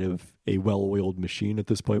just kind of a well-oiled machine at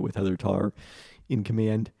this point with Heather Tarr in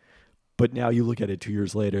command. But now you look at it 2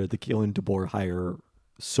 years later, the Kalen DeBoer hire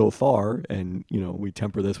so far, and we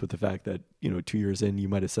temper this with the fact that 2 years in, you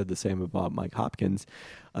might have said the same about Mike Hopkins.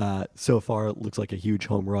 So far, it looks like a huge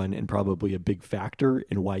home run and probably a big factor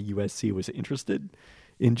in why USC was interested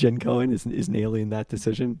in Jen Cohen is nailing that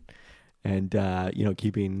decision, and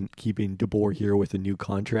keeping DeBoer here with a new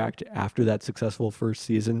contract after that successful first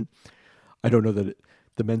season. I don't know that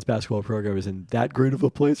the men's basketball program is in that great of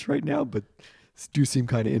a place right now, but do seem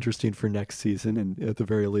kind of interesting for next season, and at the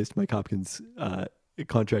very least, Mike Hopkins'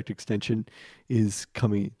 contract extension is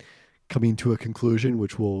coming to a conclusion,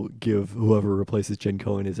 which will give whoever replaces Jen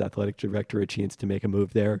Cohen as athletic director a chance to make a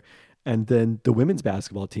move there. And then the women's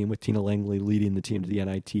basketball team, with Tina Langley leading the team to the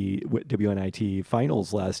WNIT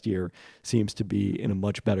finals last year, seems to be in a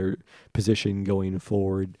much better position going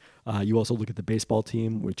forward. You also look at the baseball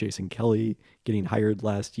team with Jason Kelly getting hired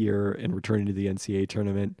last year and returning to the NCAA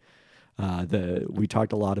tournament. We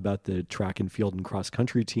talked a lot about the track and field and cross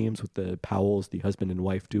country teams with the Powells, the husband and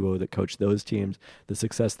wife duo that coach those teams, the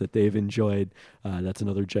success that they've enjoyed. That's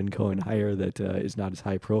another Jen Cohen hire that is not as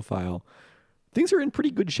high profile. Things are in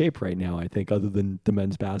pretty good shape right now, I think, other than the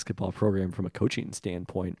men's basketball program from a coaching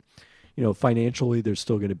standpoint. Financially, there's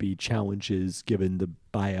still going to be challenges given the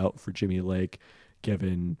buyout for Jimmy Lake,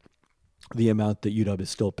 given the amount that UW is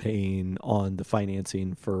still paying on the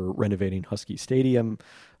financing for renovating Husky Stadium,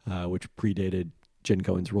 which predated Jen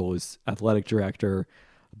Cohen's role as athletic director.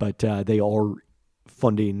 But they are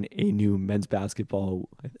funding a new men's basketball,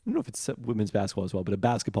 I don't know if it's women's basketball as well, but a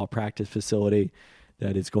basketball practice facility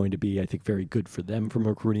that is going to be, I think, very good for them from a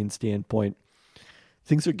recruiting standpoint.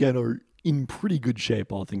 Things, again, are in pretty good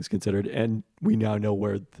shape, all things considered, and we now know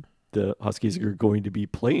where the Huskies are going to be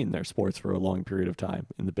playing their sports for a long period of time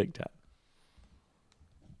in the Big Ten.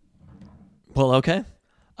 Well, okay.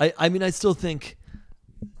 I mean, I still think,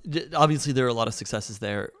 obviously, there are a lot of successes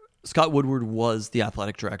there. Scott Woodward was the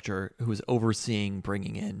athletic director who was overseeing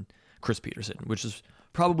bringing in Chris Peterson, which is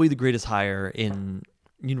probably the greatest hire in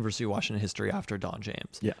University of Washington history after Don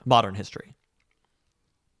James. Yeah. Modern history.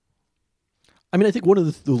 I mean, I think one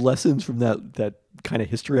of the lessons from that kind of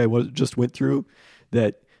history I just went through,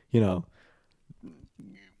 that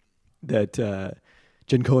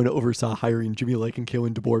Jen Cohen oversaw hiring Jimmy Lake and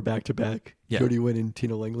Kalen DeBoer back-to-back, Jody Wynn and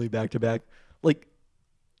Tina Langley back-to-back. Like,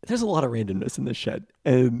 there's a lot of randomness in this shed.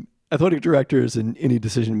 And athletic directors and any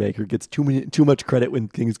decision maker gets too much credit when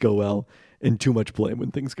things go well and too much blame when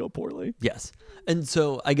things go poorly. Yes. And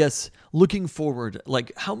so I guess looking forward,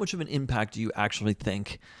 like, how much of an impact do you actually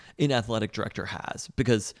think an athletic director has?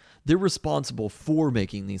 Because they're responsible for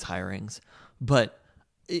making these hirings. But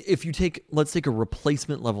if you let's take a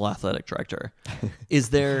replacement level athletic director, is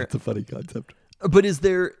there... It's a funny concept. But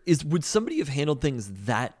would somebody have handled things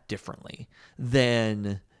that differently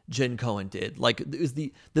than Jen Cohen did? Like, is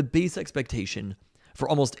the base expectation for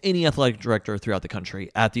almost any athletic director throughout the country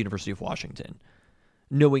at the University of Washington,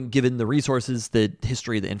 knowing, given the resources, the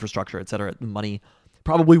history, the infrastructure, et cetera, the money,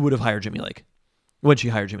 probably would have hired Jimmy Lake when she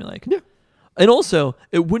hired Jimmy Lake. Yeah. And also,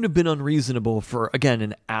 it wouldn't have been unreasonable for, again,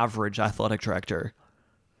 an average athletic director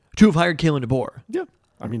to have hired Kalen DeBoer. Yeah.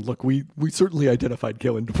 I mean, look, we certainly identified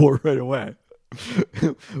Kalen DeBoer right away.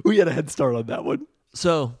 We had a head start on that one.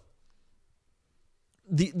 So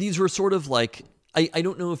these were sort of like, I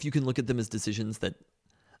don't know if you can look at them as decisions that,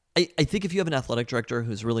 I think if you have an athletic director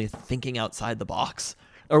who's really thinking outside the box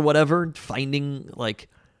or whatever, finding, like,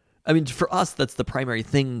 I mean, for us, that's the primary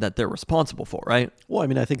thing that they're responsible for, right? Well, I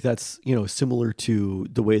mean, I think that's, similar to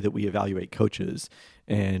the way that we evaluate coaches,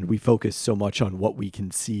 and we focus so much on what we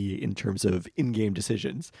can see in terms of in-game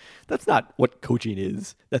decisions. That's not what coaching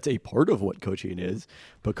is. That's a part of what coaching is,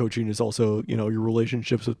 but coaching is also, your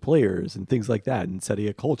relationships with players and things like that, and setting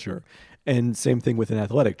a culture. And same thing with an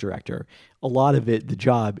athletic director. A lot of it, the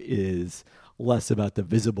job is less about the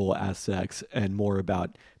visible aspects and more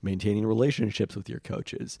about maintaining relationships with your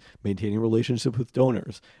coaches, maintaining relationships with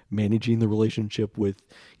donors, managing the relationship with,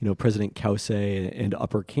 President Kause and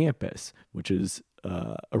Upper Campus, which is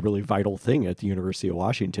a really vital thing at the University of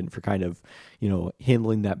Washington for kind of,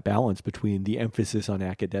 handling that balance between the emphasis on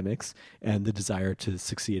academics and the desire to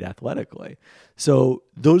succeed athletically. So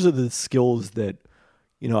those are the skills that,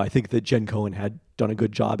 I think that Jen Cohen had done a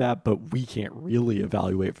good job at, but we can't really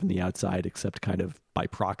evaluate from the outside except kind of by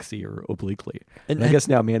proxy or obliquely. And I guess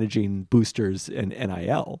now managing boosters and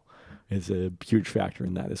NIL is a huge factor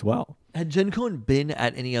in that as well. Had Jen Cohen been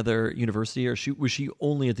at any other university, or was she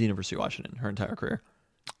only at the University of Washington her entire career?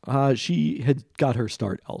 She had got her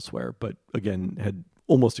start elsewhere, but again, had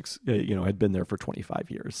almost, had been there for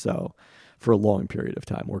 25 years. So for a long period of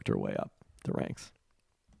time, worked her way up the ranks.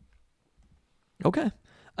 Okay.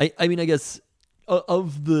 I mean, I guess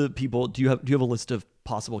of the people, do you have a list of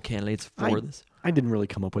possible candidates for this? I didn't really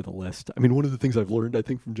come up with a list. I mean, one of the things I've learned, I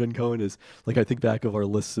think, from Jen Cohen is, like, I think back of our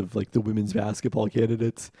lists of, like, the women's basketball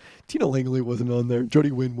candidates. Tina Langley wasn't on there.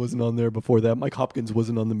 Jody Wynn wasn't on there before that. Mike Hopkins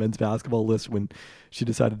wasn't on the men's basketball list when she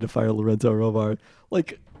decided to fire Lorenzo Rovar.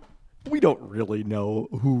 Like, we don't really know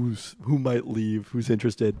who might leave, who's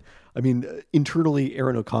interested. I mean, internally,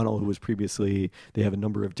 Erin O'Connell, who was previously, they have a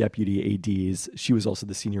number of deputy ADs. She was also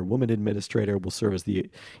the senior woman administrator, will serve as the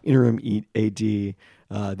interim AD.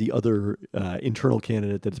 The other internal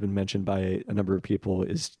candidate that's been mentioned by a number of people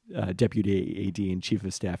is deputy AD and chief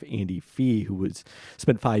of staff Andy Fee, who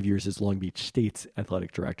spent 5 years as Long Beach State's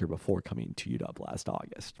athletic director before coming to UW last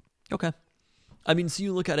August. Okay. I mean, so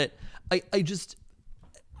you look at it,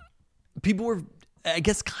 people were, I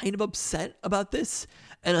guess, kind of upset about this,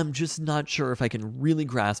 and I'm just not sure if I can really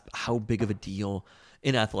grasp how big of a deal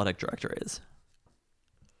an athletic director is.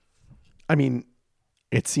 I mean,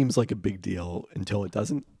 it seems like a big deal until it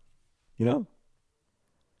doesn't, you know?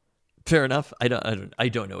 Fair enough. I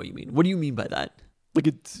don't know what you mean. What do you mean by that? Like,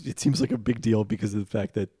 it seems like a big deal because of the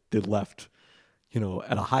fact that they left,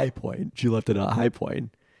 at a high point. She left at a high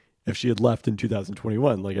point. If she had left in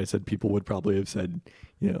 2021, like I said, people would probably have said,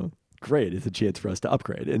 great, it's a chance for us to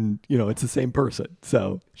upgrade. And, it's the same person.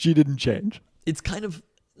 So she didn't change. It's kind of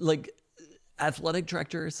like athletic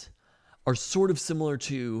directors are sort of similar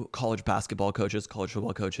to college basketball coaches, college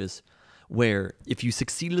football coaches, where if you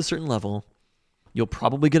succeed at a certain level, you'll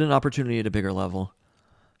probably get an opportunity at a bigger level.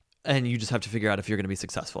 And you just have to figure out if you're going to be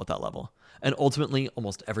successful at that level. And ultimately,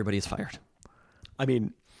 almost everybody is fired. I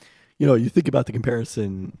mean, you think about the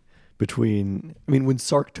comparison between, when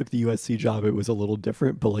Sark took the USC job, it was a little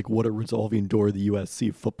different, but like what a resolving door the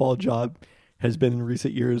USC football job has been in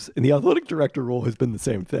recent years. And the athletic director role has been the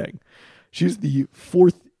same thing. She's the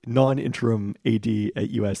fourth non-interim AD at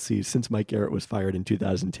USC since Mike Garrett was fired in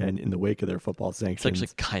 2010 in the wake of their football sanctions.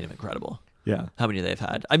 It's actually kind of incredible. Yeah. How many they've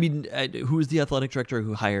had. I mean, who was the athletic director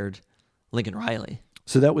who hired Lincoln Riley?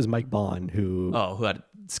 So that was Mike Bond, who had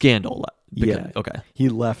scandal. Yeah. Okay. He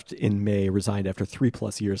left in May, resigned after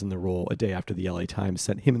 3+ years in the role, a day after the LA Times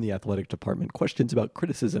sent him and the athletic department questions about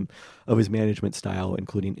criticism of his management style,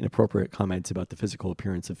 including inappropriate comments about the physical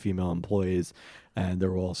appearance of female employees. And there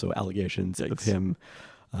were also allegations of him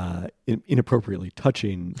inappropriately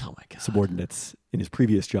touching subordinates in his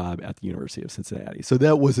previous job at the University of Cincinnati. So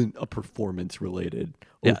that wasn't a performance-related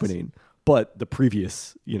opening, but the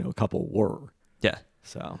previous, couple were. Yeah.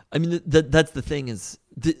 So I mean, that's the thing is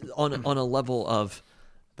on a level of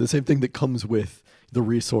the same thing that comes with the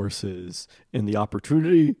resources and the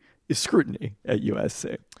opportunity is scrutiny at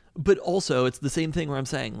USC. But also, it's the same thing where I'm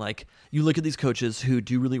saying, like, you look at these coaches who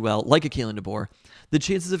do really well, like a Kalen DeBoer. The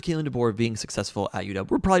chances of Kalen DeBoer being successful at UW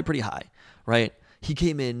were probably pretty high, right? He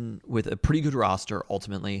came in with a pretty good roster,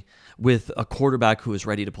 ultimately, with a quarterback who was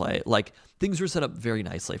ready to play. Like, things were set up very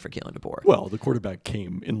nicely for Kalen DeBoer. Well, the quarterback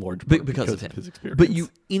came in large part because of his experience. But you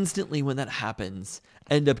instantly, when that happens,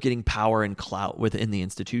 end up getting power and clout within the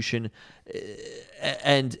institution.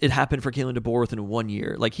 And it happened for Kalen DeBoer within 1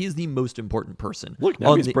 year. Like, he's the most important person. Look,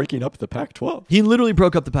 now he's breaking up the Pac-12. He literally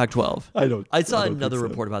broke up the Pac-12. I saw another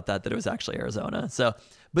report about that it was actually Arizona. So,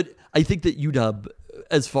 but I think that UW,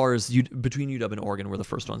 as far as between UW and Oregon, were the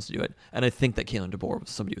first ones to do it. And I think that Kalen DeBoer was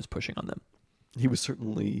somebody who was pushing on them.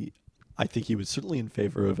 I think he was certainly in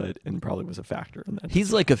favor of it and probably was a factor in that.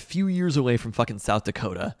 He's like a few years away from fucking South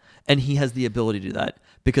Dakota, and he has the ability to do that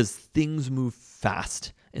because things move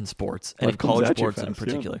fast in sports and in college sports in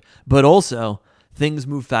particular. Yeah. But also, things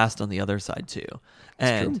move fast on the other side too.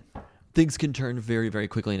 And things can turn very, very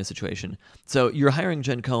quickly in a situation. So you're hiring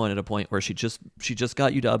Jen Cohen at a point where she just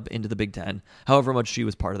got UW into the Big Ten. However much she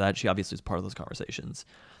was part of that, she obviously was part of those conversations.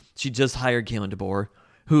 She just hired Kalen DeBoer,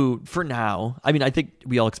 who for now, I mean, I think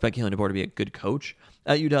we all expect Kalen DeBoer to be a good coach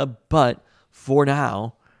at UW, but for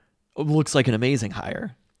now, it looks like an amazing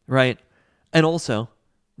hire, right? And also,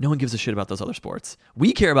 no one gives a shit about those other sports.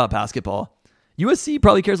 We care about basketball. USC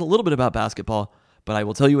probably cares a little bit about basketball, but I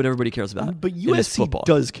will tell you what everybody cares about. But USC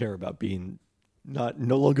does care about being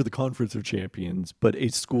no longer the Conference of Champions, but a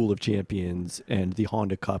School of Champions and the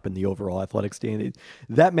Honda Cup and the overall athletic standing.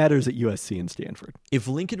 That matters at USC and Stanford. If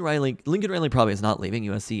Lincoln Riley probably is not leaving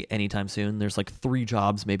USC anytime soon. There's like 3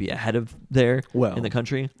 jobs maybe ahead of there in the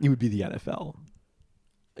country. It would be the NFL.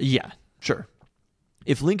 Yeah, sure.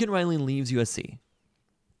 If Lincoln Riley leaves USC,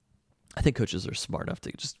 I think coaches are smart enough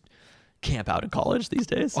to just camp out in college these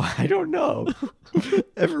days. I don't know.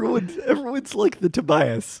 Everyone's like the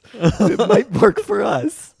Tobias. It might work for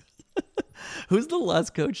us. Who's the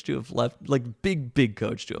last coach to have left? Like big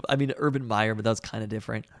coach to have. I mean, Urban Meyer, but that was kind of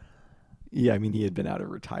different. Yeah, I mean, he had been out of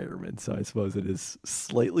retirement, so I suppose it is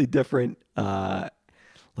slightly different.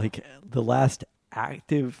 like the last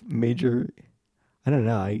active major. I don't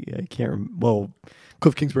know. I can't. Well,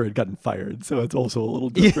 Cliff Kingsbury had gotten fired, so it's also a little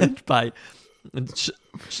different. by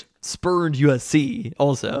spurned USC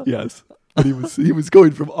also. Yes, but he was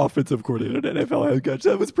going from offensive coordinator to NFL head coach.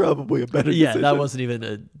 That was probably a better. Yeah, decision.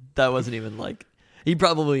 that wasn't even like he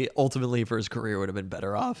probably ultimately for his career would have been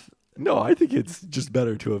better off. No, I think it's just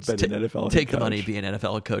better to have been an NFL head Take coach. the money, be an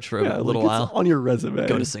NFL coach for a like little it's while. on your resume.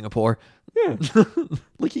 Go to Singapore. Yeah,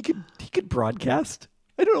 like he could broadcast.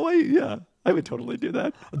 I don't know why. Yeah, I would totally do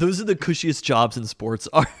that. Those are the cushiest jobs in sports: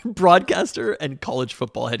 are broadcaster and college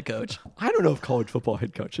football head coach. I don't know if college football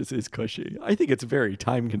head coaches is cushy. I think it's very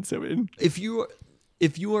time consuming. If you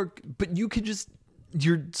are, but you could just.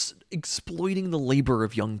 You're exploiting the labor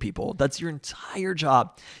of young people. That's your entire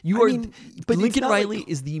job. But Lincoln Riley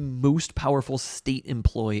is the most powerful state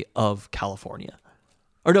employee of California.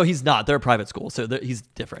 Or no, he's not. They're a private school, so he's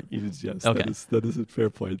different. Yes, Okay. that is a fair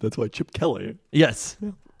point. That's why Chip Kelly. Yes.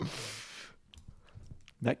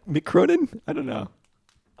 Mick Cronin? I don't know.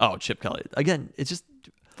 Oh, Chip Kelly. Again, it's just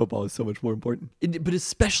Football is so much more important. but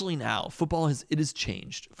especially now, football has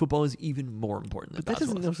changed. Football is even more important than But that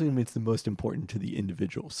doesn't basketball. necessarily mean it's the most important to the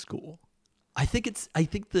individual school. I think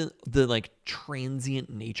the like transient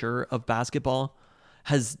nature of basketball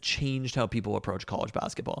has changed how people approach college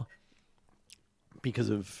basketball Because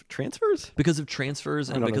of transfers? because of transfers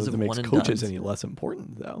I and don't know because if of it one makes and coaches dones. any less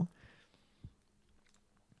important, though.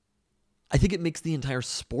 I think it makes the entire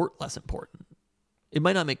sport less important. It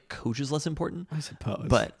might not make coaches less important, I suppose.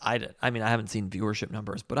 but I mean, I haven't seen viewership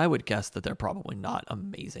numbers, but I would guess that they're probably not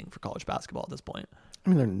amazing for college basketball at this point. I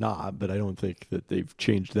mean, they're not, but I don't think that they've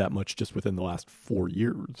changed that much just within the last 4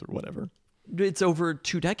 years or whatever. It's over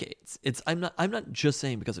 2 decades. I'm not just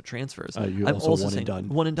saying because of transfers. You I'm also also one and saying done.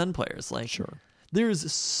 one and done players. Like, Sure. there's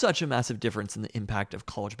such a massive difference in the impact of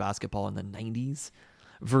college basketball in the 90s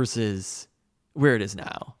versus where it is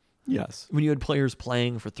now. Yes. When you had players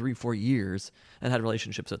playing for 3-4 years and had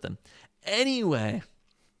relationships with them. Anyway,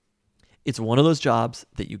 it's one of those jobs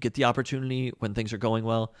that you get the opportunity when things are going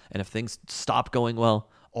well, and if things stop going well,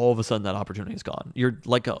 all of a sudden that opportunity is gone. You're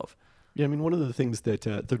let go of. Yeah, I mean, one of the things that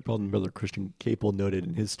Third Baldwin brother Christian Capel noted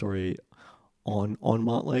in his story on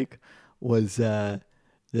Montlake was that,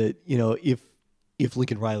 you know, if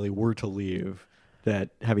Lincoln Riley were to leave,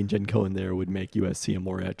 that having Jen Cohen there would make USC a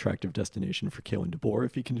more attractive destination for Kalen DeBoer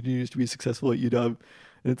if he continues to be successful at UW.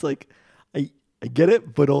 And it's like, I get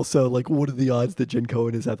it, but also, like, what are the odds that Jen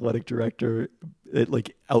Cohen is athletic director, it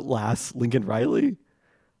like outlasts Lincoln Riley?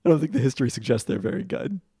 I don't think the history suggests they're very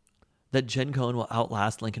good That Jen Cohen will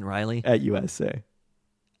outlast Lincoln Riley. at USC.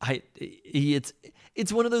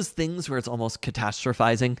 It's one of those things where it's almost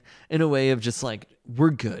catastrophizing in a way of just like, we're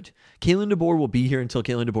good. Kalen DeBoer will be here until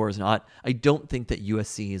Kalen DeBoer is not. I don't think that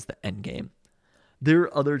USC is the end game. There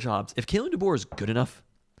are other jobs. If Kalen DeBoer is good enough,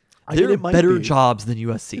 there mean, are it might better be. jobs than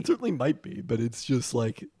USC. It certainly might be, but it's just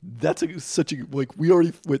like, that's such a, like, we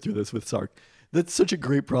already went through this with Sark. That's such a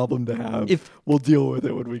great problem to have. We'll deal with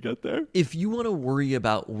it when we get there. If you want to worry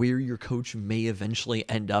about where your coach may eventually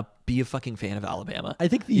end up, be a fucking fan of Alabama. I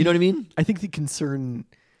think you know what I mean? I think the concern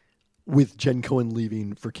with Jen Cohen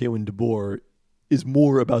leaving for Kalen DeBoer is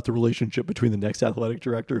more about the relationship between the next athletic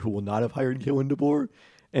director, who will not have hired Kalen DeBoer,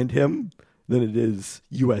 and him than it is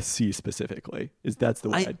USC specifically. That's the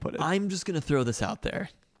way I'd put it. I'm just going to throw this out there.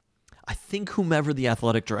 I think whomever the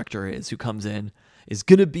athletic director is who comes in is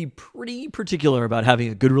going to be pretty particular about having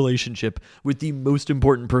a good relationship with the most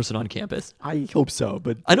important person on campus. I hope so,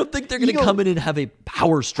 but I don't think they're going to come in and have a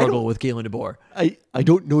power struggle with Kalen DeBoer. I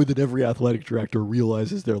don't know that every athletic director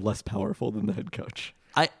realizes they're less powerful than the head coach.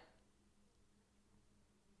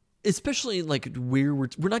 Especially like where we're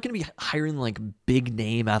not going to be hiring like big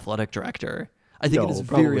name athletic director. I think it is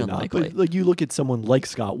probably very not. unlikely. But like, you look at someone like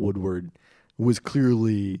Scott Woodward, who was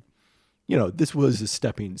clearly, you know, this was a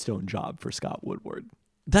stepping stone job for Scott Woodward.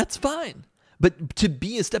 That's fine. But to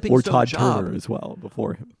be a stepping Or stone Todd job, Turner as well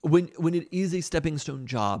before him. when it is a stepping stone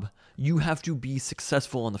job, you have to be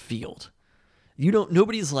successful on the field.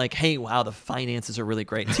 Nobody's like, hey, wow, the finances are really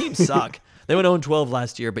great. Teams suck. They went 0-12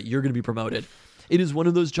 last year, but you're going to be promoted. It is one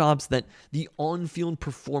of those jobs that the on-field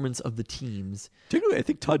performance of the teams. Technically, I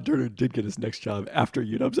think Todd Turner did get his next job after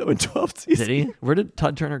UW's 0-12 season. Did he? Where did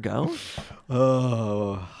Todd Turner go?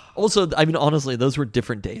 Oh, Also, I mean, honestly, those were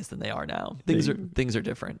different days than they are now. Things are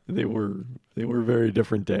different. they were very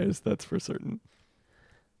different days. That's for certain.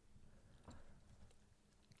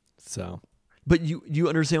 So, But you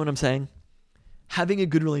understand what I'm saying? Having a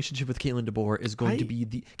good relationship with Kalen DeBoer is going to be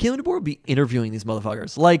Kalen DeBoer will be interviewing these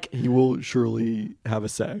motherfuckers. Like, he will surely have a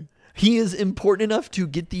say. He is important enough to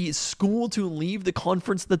get the school to leave the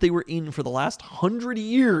conference that they were in for the last 100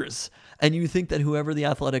 years. And you think that whoever the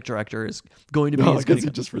athletic director is going to be No, is I guess going he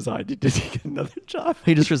to just resigned. Did he get another job?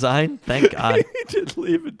 He just resigned? Thank God. He did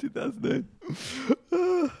leave in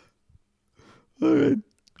 2009. All right.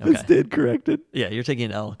 I Okay. stayed corrected. Yeah, you're taking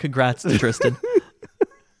an L. Congrats to Tristan.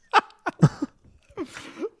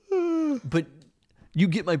 But you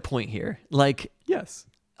get my point here. Like, Yes.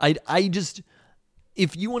 I just,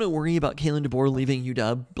 if you want to worry about Kalen DeBoer leaving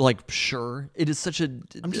UW, like, sure, it is such I'm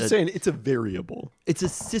just saying it's a variable. it's a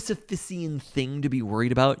Sisyphusian thing to be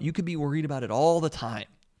worried about. You could be worried about it all the time.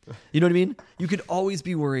 You know what I mean? You could always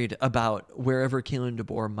be worried about wherever Kalen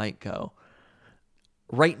DeBoer might go.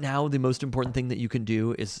 Right now, the most important thing that you can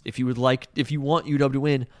do is if you want UW to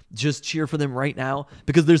win, just cheer for them right now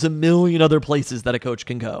because there's a million other places that a coach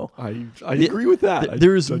can go. I agree with that.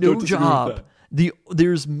 There's I don't no disagree with job. that.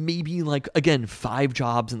 There's maybe like, again, 5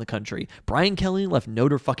 jobs in the country. Brian Kelly left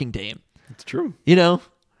Notre fucking Dame. It's true. You know?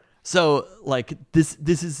 So like this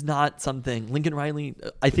is not something Lincoln Riley,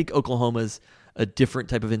 I think Oklahoma's a different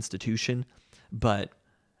type of institution, but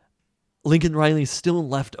Lincoln Riley still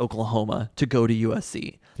left Oklahoma to go to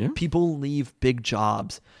USC. Yeah. People leave big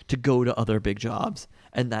jobs to go to other big jobs,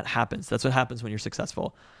 and that happens. That's what happens when you're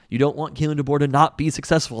successful. You don't want Kalen DeBoer to not be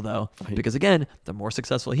successful, though, because, again, the more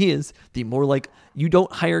successful he is, the more like you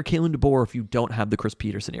don't hire Kalen DeBoer if you don't have the Chris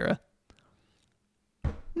Peterson era.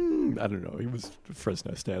 I don't know. He was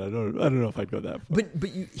Fresno State. I don't know if I'd go that far. But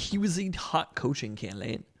he was a hot coaching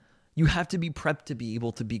candidate. You have to be prepped to be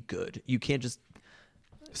able to be good. You can't just...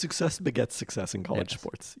 Success begets success in college Yes.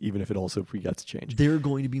 sports, even if it also begets change. There are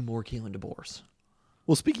going to be more Kalen DeBoers.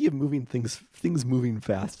 Well, speaking of moving things moving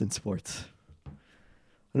fast in sports, I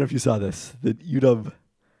don't know if you saw this, that UW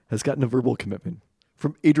has gotten a verbal commitment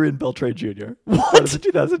from Adrian Beltre Jr. What? Out of the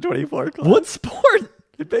 2024 class. What sport?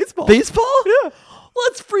 In baseball. Baseball? Yeah.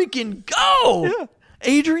 Let's freaking go! Yeah.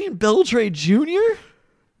 Adrian Beltre Jr.?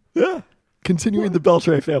 Yeah. Continuing the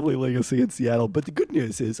Beltre family legacy in Seattle. But the good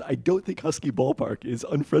news is I don't think Husky Ballpark is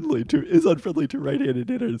unfriendly to right-handed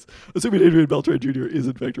hitters, assuming Adrian Beltre Jr. is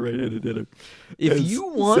in fact a right-handed hitter. If as you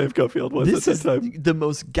want, Safeco Field was this at is that time. the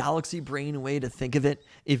most galaxy brain way to think of it.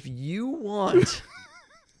 If you want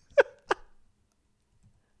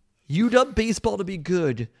UW baseball to be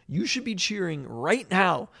good, you should be cheering right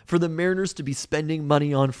now for the Mariners to be spending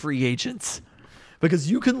money on free agents.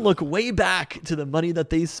 Because you can look way back to the money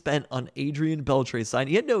that they spent on Adrian Beltre's sign.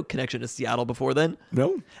 He had no connection to Seattle before then.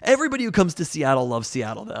 No, Everybody who comes to Seattle loves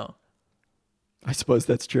Seattle, though. I suppose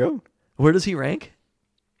that's true. Where does he rank?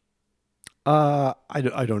 I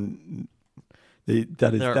don't. That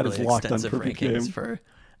There aren't is really locked on extensive Perfect rankings Game.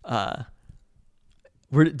 for.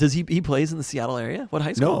 Where does he plays in the Seattle area? What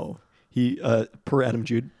high school? No, he per Adam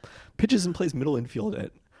Jude pitches and plays middle infield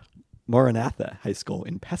at Maranatha High School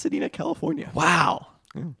in Pasadena, California. Wow.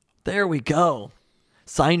 There we go.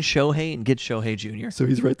 Sign Shohei and get Shohei Jr. So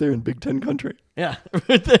he's right there in Big Ten country. Yeah.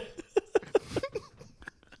 Right there.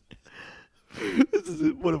 This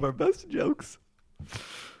is one of our best jokes.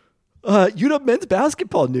 UW men's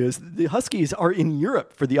basketball news. The Huskies are in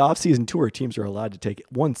Europe for the off-season tour. Teams are allowed to take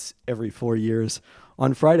it once every 4 years.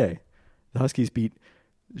 On Friday, the Huskies beat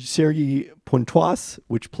Sergi Pontoise,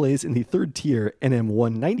 which plays in the third tier,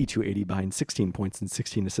 NM1 92-80 behind 16 points and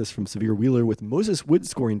 16 assists from Severe Wheeler, with Moses Wood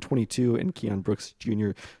scoring 22 and Keon Brooks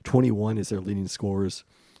Jr. 21 as their leading scorers.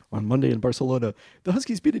 On Monday in Barcelona, the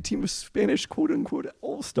Huskies beat a team of Spanish quote-unquote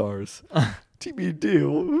all-stars. TBD,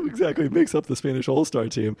 who exactly makes up the Spanish all-star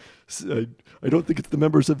team? I don't think it's the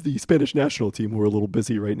members of the Spanish national team who are a little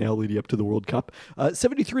busy right now leading up to the World Cup.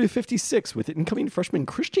 73-56 with incoming freshman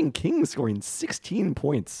Christian King scoring 16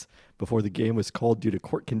 points before the game was called due to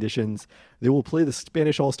court conditions. They will play the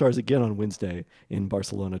Spanish all-stars again on Wednesday in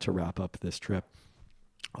Barcelona to wrap up this trip.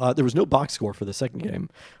 There was no box score for the second game,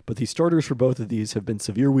 but the starters for both of these have been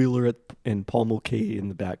Severe Wheeler and Paul Mulcahy in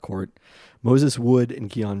the backcourt, Moses Wood and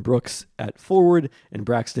Keon Brooks at forward, and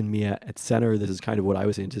Braxton Mia at center. This is kind of what I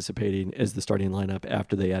was anticipating as the starting lineup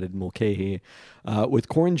after they added Mulcahy, with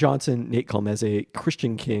Corin Johnson, Nate Kalmeze,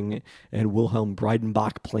 Christian King, and Wilhelm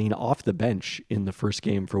Breidenbach playing off the bench in the first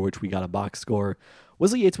game for which we got a box score.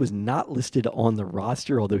 Wesley Yates was not listed on the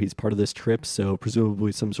roster, although he's part of this trip, so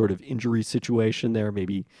presumably some sort of injury situation there,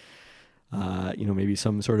 maybe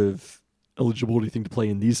some sort of eligibility thing to play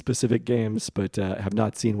in these specific games, but have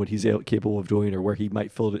not seen what he's capable of doing or where he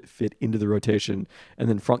might fit into the rotation. And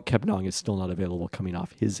then Frank Kepnang is still not available coming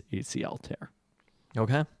off his ACL tear.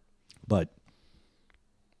 Okay. But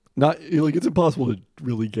it's impossible to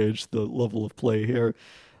really gauge the level of play here.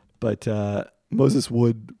 But Moses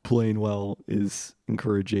Wood playing well is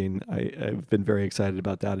encouraging. I've been very excited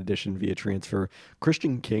about that addition via transfer.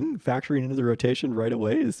 Christian King factoring into the rotation right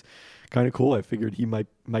away is kind of cool. I figured he might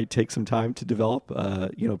take some time to develop,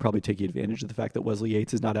 probably taking advantage of the fact that Wesley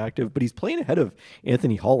Yates is not active, but he's playing ahead of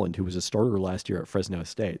Anthony Holland, who was a starter last year at Fresno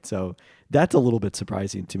State. So that's a little bit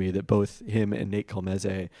surprising to me that both him and Nate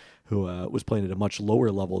Calmeze, who was playing at a much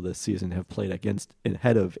lower level this season, have played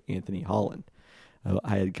ahead of Anthony Holland.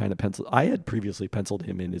 I had previously penciled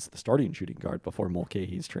him in as the starting shooting guard before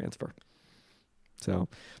Mulcahy's transfer. So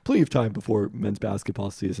plenty of time before men's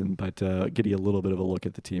basketball season, but getting a little bit of a look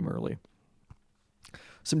at the team early.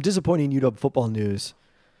 Some disappointing UW football news.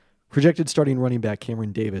 Projected starting running back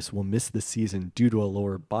Cameron Davis will miss the season due to a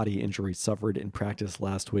lower body injury suffered in practice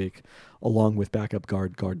last week, along with backup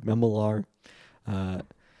guard Memolar.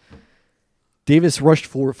 Davis rushed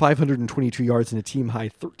for 522 yards and a team-high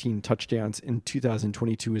 13 touchdowns in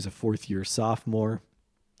 2022 as a fourth-year sophomore.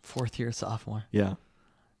 Fourth-year sophomore. Yeah.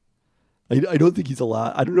 I don't think he's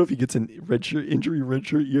allowed. I don't know if he gets an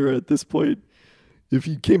redshirt year at this point. If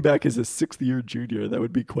he came back as a sixth-year junior, that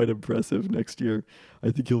would be quite impressive next year. I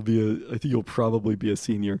think he'll probably be a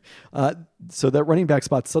senior. So that running back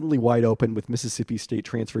spot suddenly wide open with Mississippi State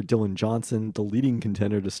transfer Dylan Johnson, the leading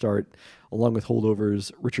contender to start, along with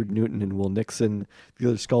holdovers Richard Newton and Will Nixon. The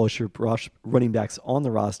other scholarship running backs on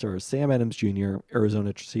the roster are Sam Adams Jr.,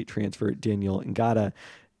 Arizona State transfer Daniel Ngata,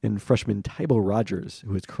 and freshman Tybo Rogers,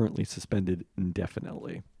 who is currently suspended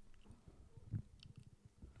indefinitely.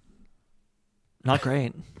 Not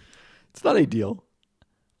great. It's not ideal.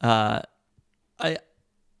 I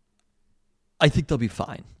think they'll be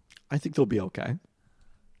fine. I think they'll be okay.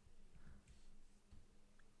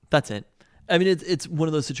 That's it. I mean, it's one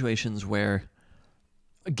of those situations where,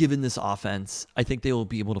 given this offense, I think they will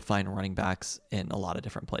be able to find running backs in a lot of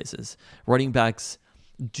different places. Running back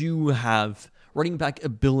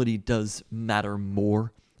ability does matter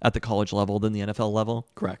more at the college level than the NFL level.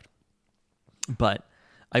 Correct. But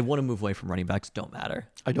I want to move away from running backs. Don't matter.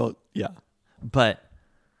 I don't. Yeah. But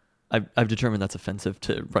I've determined that's offensive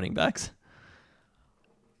to running backs.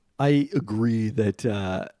 I agree that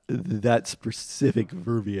that specific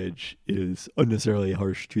verbiage is unnecessarily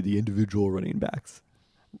harsh to the individual running backs.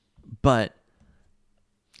 But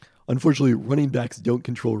unfortunately, running backs don't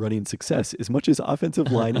control running success as much as offensive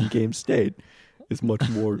line in game state is much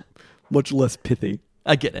less pithy.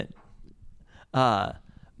 I get it.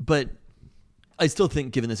 But I still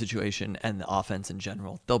think, given the situation and the offense in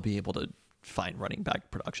general, they'll be able to find running back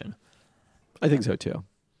production. I think so too.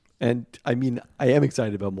 And I mean, I am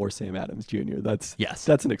excited about more Sam Adams Jr. That's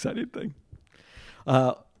an exciting thing.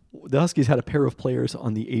 The Huskies had a pair of players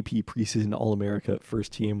on the AP preseason All-America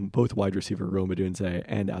first team, both wide receiver Roma Dunze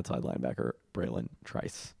and outside linebacker Braylon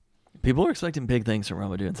Trice. People are expecting big things from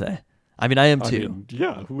Roma Dunze. I mean, I am too.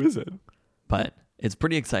 Yeah, who is it? But it's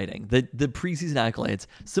pretty exciting. The preseason accolades,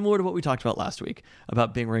 similar to what we talked about last week,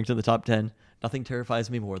 about being ranked in the top 10, nothing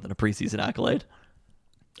terrifies me more than a preseason accolade.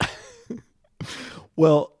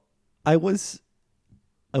 Well, I was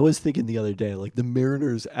thinking the other day, like the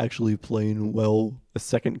Mariners actually playing well a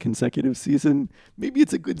second consecutive season. Maybe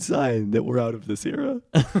it's a good sign that we're out of this era.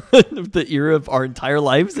 The era of our entire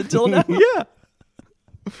lives until now? Yeah.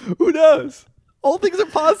 Who knows? All things are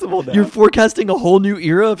possible now. You're forecasting a whole new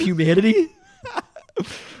era of humanity?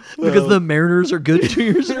 Because the Mariners are good 2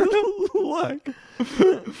 years ago? Look.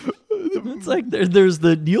 It's like there's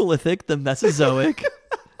the Neolithic, the Mesozoic.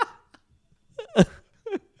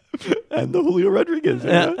 And the Julio Rodriguez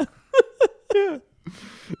era. Yeah.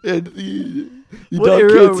 And the what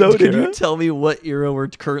era? Can you tell me what era we're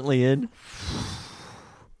currently in?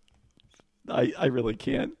 I really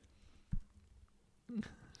can't.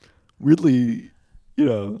 Weirdly,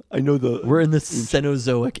 I know we're in the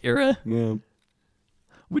Cenozoic era. Yeah.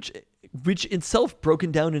 Which itself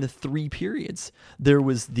broken down into 3 periods. There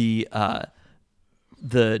was the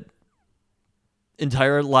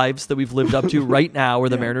entire lives that we've lived up to right now, where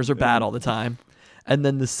the Mariners are bad all the time. And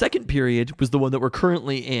then the second period was the one that we're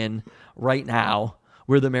currently in right now,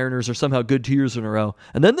 where the Mariners are somehow good 2 years in a row.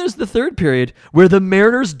 And then there's the third period where the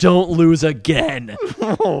Mariners don't lose again.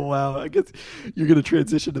 Oh, wow. I guess you're going to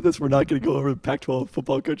transition to this. We're not going to go over Pac-12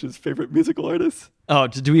 football coach's favorite musical artists. Oh,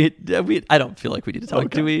 do we? I don't feel like we need to talk.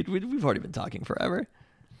 Okay. Do we? We've already been talking forever.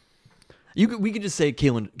 We could just say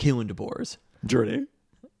Kalen DeBoer's Journey.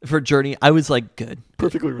 For Journey, I was like, good.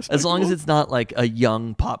 Perfectly respectable. As long as it's not like a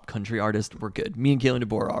young pop country artist, we're good. Me and Kalen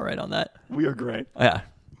DeBoer are all right on that. We are great. Yeah.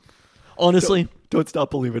 Honestly. Don't stop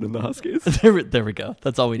believing in the Huskies. There we go.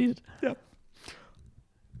 That's all we needed. Yeah.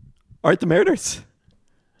 All right, the Mariners.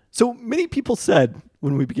 So many people said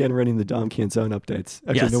when we began running the Dom Canzone updates.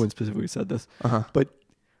 Actually, Yes. no one specifically said this. Uh-huh. But,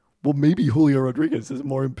 well, maybe Julio Rodriguez is a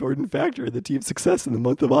more important factor in the team's success in the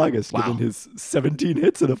month of August, Wow. given his 17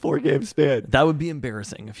 hits in a 4-game span. That would be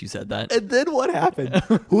embarrassing if you said that. And then what happened?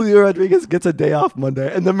 Julio Rodriguez gets a day off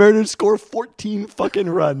Monday, and the Mariners score 14 fucking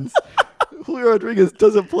runs. Julio Rodriguez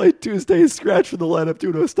doesn't play Tuesday, scratched from the lineup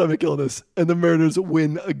due to a stomach illness, and the Mariners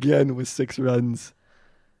win again with 6 runs.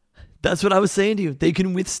 That's what I was saying to you. They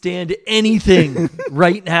can withstand anything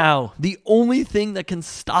right now. The only thing that can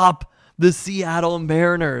stop the Seattle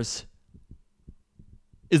Mariners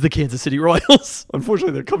is the Kansas City Royals.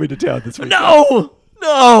 Unfortunately, they're coming to town this week. No,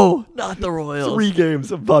 not the Royals. 3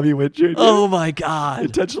 games of Bobby Witt Jr. Oh my God.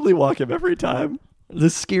 Intentionally walk him every time. The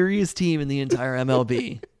scariest team in the entire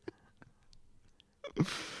MLB.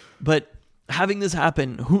 But having this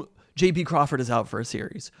happen, J.P. Crawford is out for a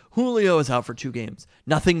series. Julio is out for 2 games.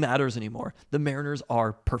 Nothing matters anymore. The Mariners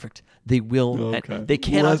are perfect. They will. Okay. They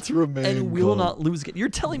cannot Let's remain and will calm. not lose again. You're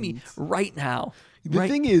telling me right now. The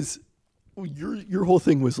thing is, your whole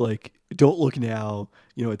thing was like, don't look now.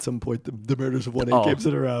 You know, at some point, the Mariners have won 8 games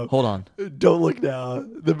in a row. Hold on. Don't look now.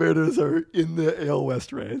 The Mariners are in the AL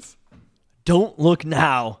West race. Don't look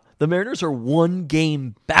now. The Mariners are 1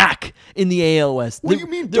 game back in the AL West. What do you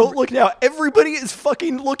mean, don't look now? Everybody is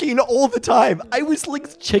fucking looking all the time. I was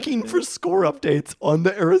like checking for score updates on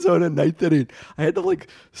the Arizona 9th inning. I had to like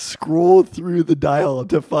scroll through the dial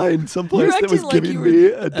to find someplace You're that was acting like giving you me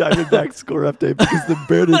a Diamondback score update because the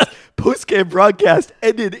Mariners post-game broadcast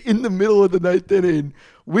ended in the middle of the 9th inning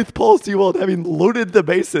with Paul Sewald having loaded the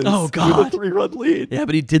bases Oh, with God. a 3-run lead. Yeah,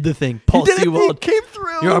 but he did the thing. Paul He did it. He Sewald came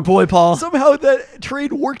through. You're our boy, Paul. Somehow that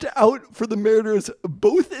trade worked out for the Mariners,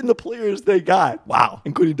 both in the players they got. Wow.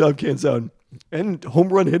 Including Dom Canzone and home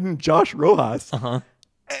run hitting Josh Rojas. Uh-huh.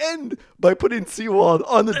 And by putting Sewald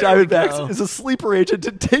on the we Diamondbacks go. as a sleeper agent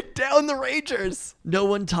to take down the Rangers. No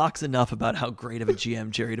one talks enough about how great of a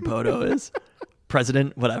GM Jerry DiPoto is.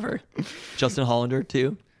 President, whatever. Justin Hollander,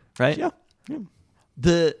 too, right? Yeah.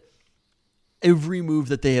 Every move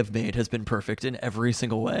that they have made has been perfect in every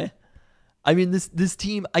single way. I mean, this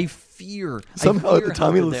team, I fear. Somehow the how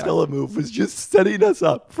Tommy good they are. LaStella move was just setting us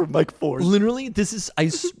up for Mike Ford. Literally, this is,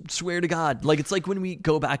 swear to God, like it's like when we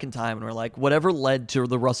go back in time and we're like, whatever led to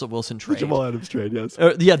the Russell Wilson trade. Jamal Adams trade, yes.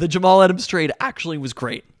 The Jamal Adams trade actually was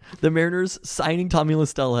great. The Mariners signing Tommy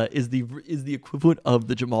LaStella is the equivalent of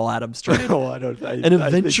the Jamal Adams trade. No, I don't. I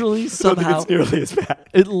Eventually, I don't somehow, think it's nearly as bad.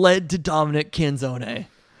 it led to Dominic Canzone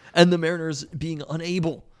and the Mariners being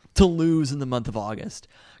unable to lose in the month of August.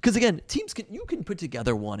 Because again, you can put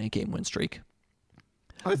together 1 8-game win streak.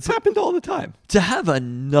 It's happened all the time. To have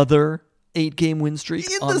another 8-game win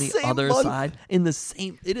streak In on the the same other month. side in the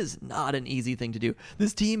same, it is not an easy thing to do.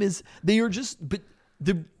 This team but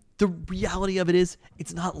the reality of it is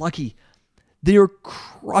it's not lucky. They are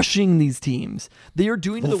crushing these teams. They are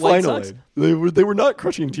doing to the White Sox. They were not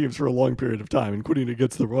crushing teams for a long period of time, including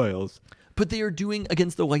against the Royals. But they are doing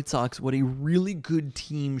against the White Sox what a really good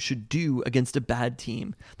team should do against a bad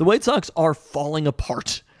team. The White Sox are falling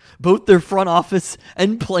apart. Both their front office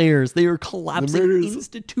and players. They are collapsing Mariners-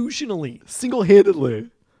 institutionally. Single-handedly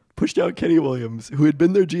pushed out Kenny Williams, who had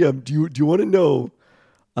been their GM. Do you want to know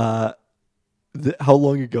how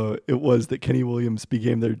long ago it was that Kenny Williams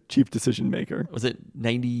became their chief decision maker? Was it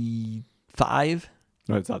 95?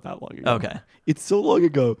 No, it's not that long ago. Okay. It's so long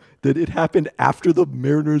ago that it happened after the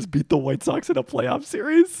Mariners beat the White Sox in a playoff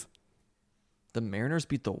series. The Mariners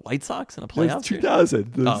beat the White Sox in a It playoff was series?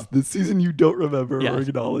 2000, the season you don't remember Yeah. or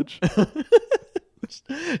acknowledge.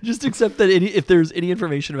 Just accept that if there's any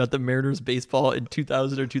information about the Mariners baseball in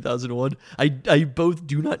 2000 or 2001, I both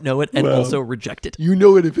do not know it and Well, also reject it. You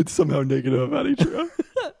know it if it's somehow negative about each other.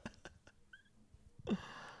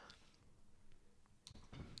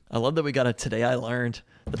 I love that we got a Today I Learned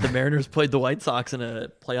that the Mariners played the White Sox in a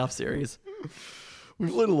playoff series.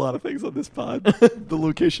 We've learned a lot of things on this pod. The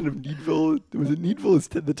location of Needville. Was it Needville? Is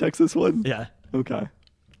the Texas one? Yeah. Okay.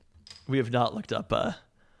 We have not looked up,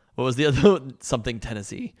 what was the other one? Something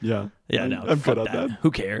Tennessee. Yeah. Yeah, no. I'm fuck good on that.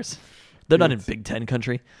 Who cares? They're not in Big Ten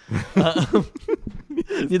country.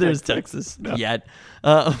 Neither is Texas yet.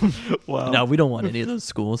 Wow. No, we don't want any of those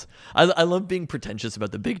schools. I love being pretentious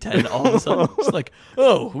about the Big Ten all of a sudden. It's like,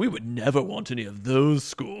 oh, we would never want any of those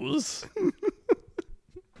schools.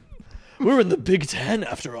 We're in the Big Ten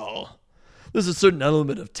after all. There's a certain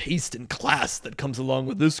element of taste and class that comes along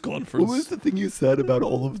with this conference. What was the thing you said about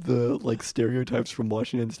all of the like stereotypes from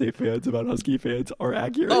Washington State fans about Husky fans are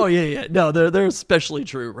accurate? Oh yeah. No, they're especially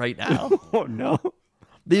true right now. Oh no.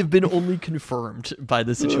 They have been only confirmed by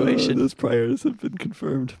the situation. Those priors have been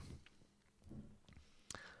confirmed.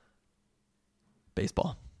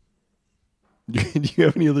 Baseball. Do you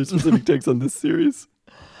have any other specific takes on this series?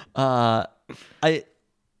 The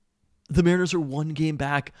Mariners are one game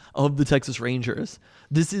back of the Texas Rangers.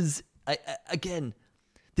 This is, again,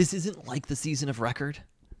 this isn't like the season of record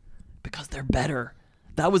because they're better.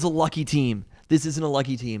 That was a lucky team. This isn't a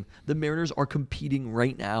lucky team. The Mariners are competing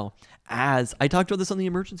right now as, I talked about this on the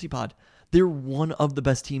emergency pod, they're one of the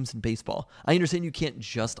best teams in baseball. I understand you can't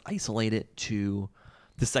just isolate it to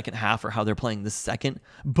the second half or how they're playing this second,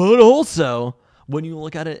 but also when you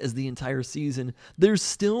look at it as the entire season, they're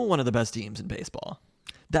still one of the best teams in baseball.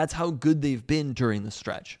 That's how good they've been during the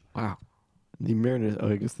stretch. Wow. The Mariners,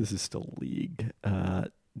 I guess this is still league.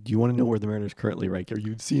 Do you want to know where the Mariners currently rank? Are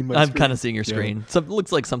you seeing my I'm screen? kind of seeing your screen. So it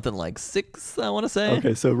looks like something like 6, I want to say.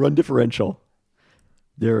 Okay, so run differential.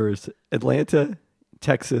 There's Atlanta,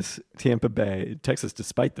 Texas, Tampa Bay. Texas,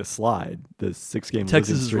 despite the slide, the 6-game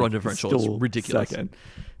Texas's run differential is ridiculous. Second.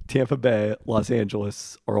 Tampa Bay, Los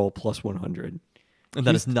Angeles are all plus 100. And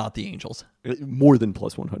that is not the Angels. More than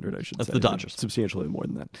plus 100, I should That's say. the Dodgers. Substantially more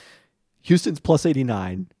than that. Houston's plus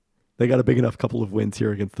 89. They got a big enough couple of wins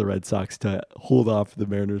here against the Red Sox to hold off the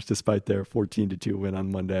Mariners despite their 14-2 win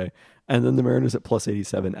on Monday. And then the Mariners at plus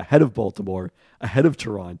 87, ahead of Baltimore, ahead of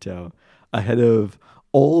Toronto, ahead of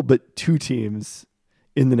all but 2 teams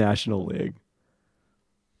in the National League.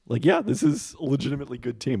 Like, yeah, this is a legitimately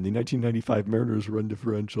good team. The 1995 Mariners run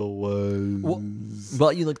differential was...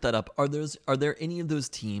 Well, you looked that up. Are there any of those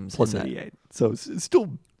teams plus in 88. So it's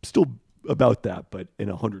still about that, but in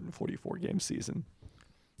a 144-game season.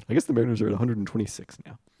 I guess the Mariners are at 126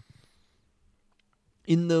 now.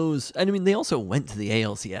 In those, I mean, they also went to the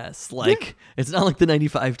ALCS. Like, It's not like the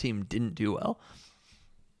 95 team didn't do well.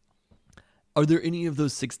 Are there any of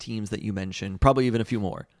those 6 teams that you mentioned, probably even a few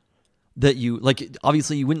more, that you, like,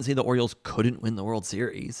 obviously you wouldn't say the Orioles couldn't win the World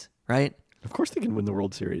Series, right? Of course they can win the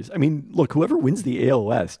World Series. I mean, look, whoever wins the AL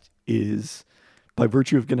West is, by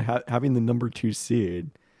virtue of having the number 2 seed,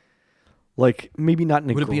 like, maybe not in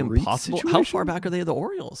a Would it be great impossible? situation. How far back are they, the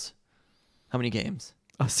Orioles? How many games?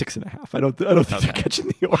 6.5. I don't think they're catching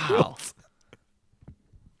the Orioles.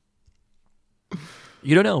 Wow.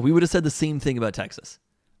 You don't know. We would have said the same thing about Texas.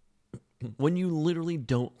 When you literally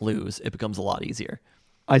don't lose, it becomes a lot easier.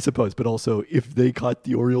 I suppose, but also if they caught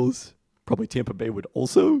the Orioles, probably Tampa Bay would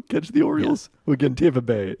also catch the Orioles. Yeah. Well, again, Tampa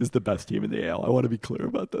Bay is the best team in the AL. I want to be clear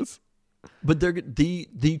about this. But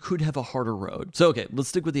they could have a harder road. So, okay, let's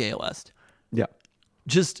stick with the AL West. Yeah.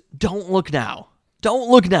 Just don't look now.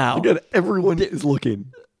 Don't look now. Again, everyone is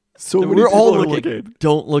looking. So many we're people all are looking.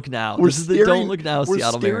 Don't look now. We're This is the don't look now Seattle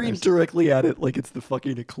Mariners. We're staring Mariners. directly at it like it's the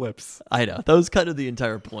fucking eclipse. I know. That was kind of the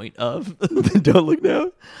entire point of Don't look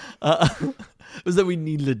now. Was that we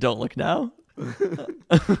needed a don't look now.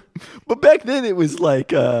 But back then it was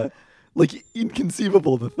like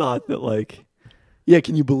inconceivable the thought that like, yeah,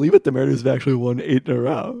 can you believe it? The Mariners have actually won 8 in a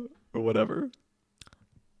row or whatever.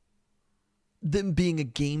 Them being a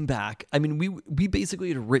game back. I mean, we basically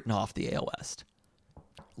had written off the AL West.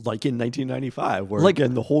 Like in 1995, where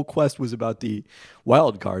again the whole quest was about the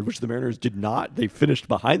wild card, which the Mariners did not. They finished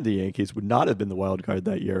behind the Yankees, would not have been the wild card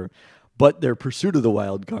that year, but their pursuit of the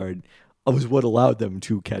wild card was what allowed them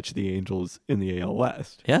to catch the Angels in the AL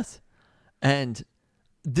West. Yes, and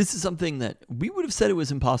this is something that we would have said it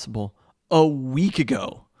was impossible a week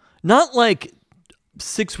ago, not like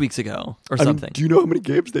 6 weeks ago or something. Do you know how many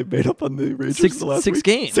games they've made up on the Rangers in the last six week?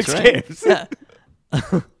 games. 6 right? games. Yeah.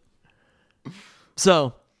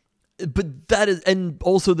 So, but that is, and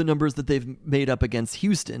also the numbers that they've made up against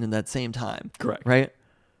Houston in that same time. Correct. Right?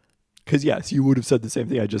 Because, yes, you would have said the same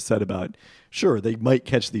thing I just said about, sure, they might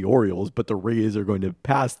catch the Orioles, but the Rays are going to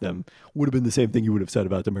pass them. Would have been the same thing you would have said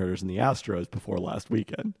about the Mariners and the Astros before last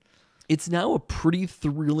weekend. It's now a pretty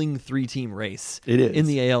thrilling 3-team race. It is. In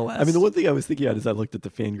the AL West. I mean, the one thing I was thinking about is I looked at the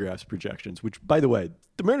Fangraphs projections, which, by the way,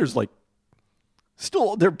 the Mariners, like,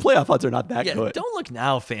 still, their playoff odds are not that good. Don't look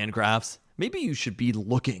now, Fangraphs. Maybe you should be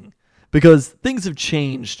looking because things have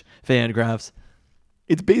changed, Fangraphs.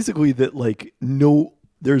 It's basically that, like,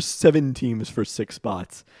 there's 7 teams for 6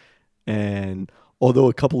 spots. And although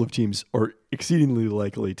a couple of teams are exceedingly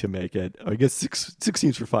likely to make it, I guess six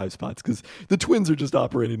teams for 5 spots because the Twins are just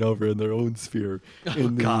operating over in their own sphere. Oh,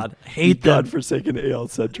 God. Hate them. Godforsaken AL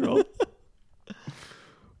Central.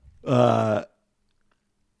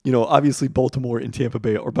 Obviously Baltimore and Tampa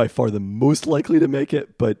Bay are by far the most likely to make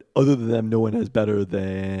it, but other than them, no one has better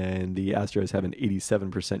than the Astros have an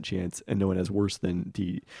 87% chance, and no one has worse than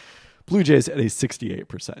the Blue Jays at a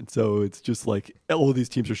 68%. So it's just like all of these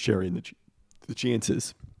teams are sharing the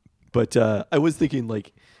chances. But I was thinking,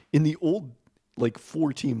 like, in the old, like,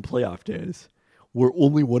 4-team playoff days, where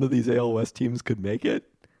only one of these AL West teams could make it,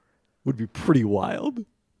 would be pretty wild.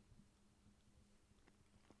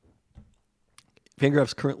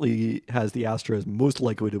 Fangraphs currently has the Astros most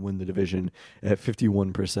likely to win the division at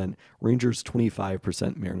 51%, Rangers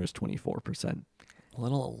 25%, Mariners 24%. A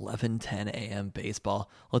little 11:10 a.m. baseball.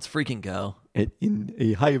 Let's freaking go. In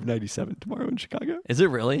a high of 97 tomorrow in Chicago. Is it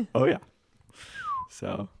really? Oh, yeah.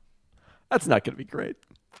 So that's not going to be great.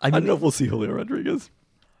 I I mean, don't know if we'll see Julio Rodriguez.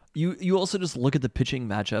 You also just look at the pitching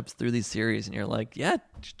matchups through these series, and you're like, yeah,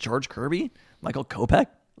 George Kirby, Michael Kopech,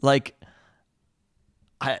 like.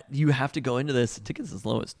 You have to go into this. Tickets as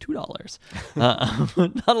low as $2.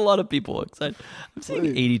 Not a lot of people excited. I'm seeing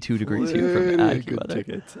 82 degrees here from Plenty AccuWeather. good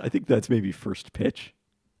tickets. I think that's maybe first pitch.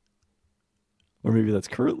 Or maybe that's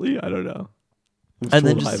currently. I don't know. And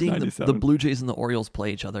then just seeing the Blue Jays and the Orioles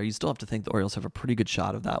play each other, you still have to think the Orioles have a pretty good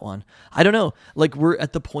shot of that one. I don't know. Like, we're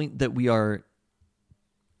at the point that we are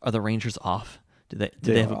the Rangers off? Do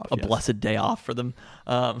they have a blessed day off for them?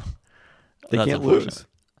 They can't lose.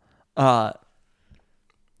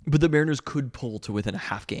 But the Mariners could pull to within a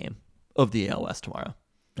half game of the AL West tomorrow.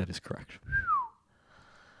 That is correct.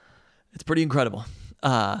 It's pretty incredible.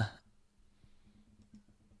 Yeah.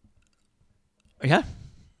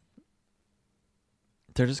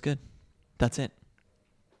 They're just good. That's it.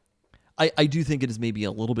 I do think it is maybe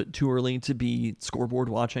a little bit too early to be scoreboard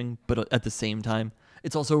watching, but at the same time,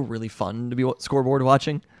 it's also really fun to be scoreboard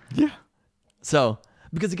watching. Yeah. So,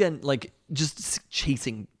 because again, like just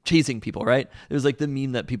chasing people, right? There's like the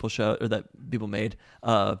meme that people made,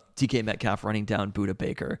 DK Metcalf running down Buda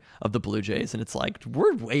Baker of the Blue Jays, and it's like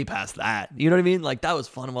we're way past that. You know what I mean? Like that was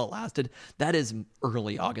fun while it lasted. That is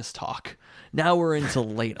early August talk. Now we're into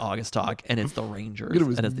late August talk, and it's the Rangers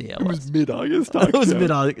and it's the AL West. It was mid-August talk. It was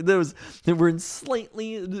mid-August. We're in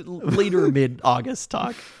slightly later mid-August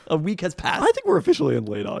talk. A week has passed. I think we're officially in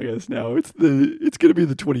late August now. It's going to be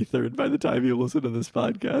the 23rd by the time you listen to this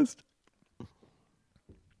podcast.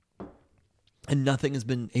 And nothing has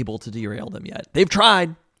been able to derail them yet. They've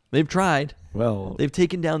tried. Well, they've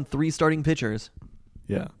taken down 3 starting pitchers.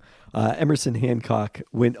 Yeah. Emerson Hancock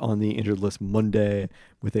went on the injured list Monday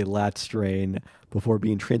with a lat strain before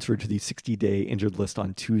being transferred to the 60-day injured list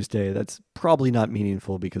on Tuesday. That's probably not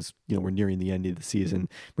meaningful because, we're nearing the end of the season.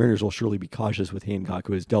 Mariners will surely be cautious with Hancock,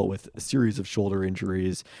 who has dealt with a series of shoulder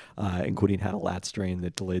injuries, including had a lat strain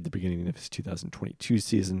that delayed the beginning of his 2022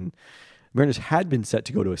 season. Mariners had been set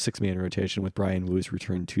to go to a 6-man rotation with Brian Wu's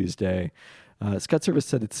return Tuesday. Scott Service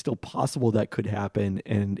said it's still possible that could happen,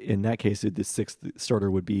 and in that case, the 6th starter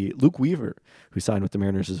would be Luke Weaver, who signed with the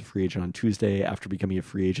Mariners as a free agent on Tuesday after becoming a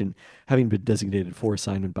free agent, having been designated for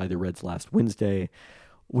assignment by the Reds last Wednesday.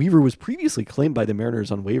 Weaver was previously claimed by the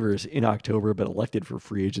Mariners on waivers in October, but elected for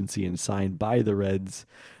free agency and signed by the Reds.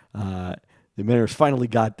 The Mariners finally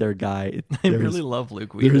got their guy. I really love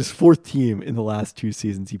Luke Weaver. They're his 4th team in the last 2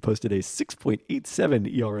 seasons. He posted a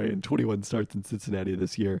 6.87 ERA in 21 starts in Cincinnati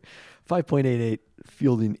this year. 5.88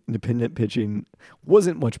 fielding independent pitching.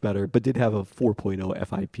 Wasn't much better, but did have a 4.0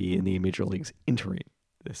 FIP in the Major Leagues entering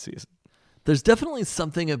this season. There's definitely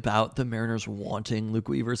something about the Mariners wanting Luke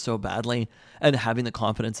Weaver so badly and having the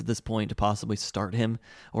confidence at this point to possibly start him,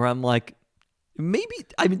 where I'm like,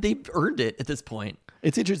 they've earned it at this point.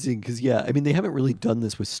 It's interesting because, they haven't really done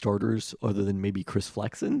this with starters other than maybe Chris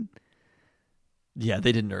Flexen. Yeah,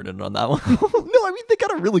 they didn't earn it on that one. No, they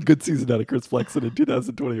got a really good season out of Chris Flexen in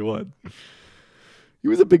 2021. He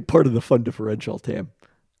was a big part of the fun differential, Tam.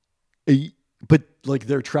 But,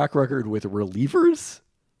 their track record with relievers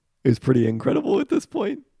is pretty incredible at this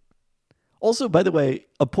point. Also, by the way,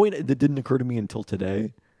 a point that didn't occur to me until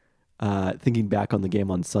today, thinking back on the game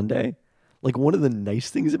on Sunday, one of the nice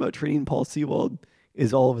things about trading Paul Sewald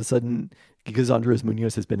is all of a sudden, because Andres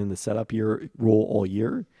Munoz has been in the setup role all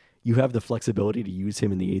year, you have the flexibility to use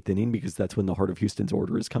him in the 8th inning because that's when the Heart of Houston's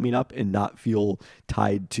order is coming up and not feel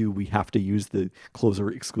tied to we have to use the closer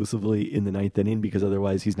exclusively in the 9th inning because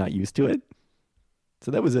otherwise he's not used to it. So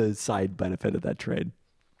that was a side benefit of that trade.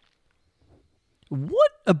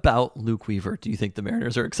 What about Luke Weaver do you think the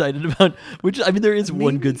Mariners are excited about? There is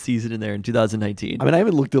one good season in there in 2019. I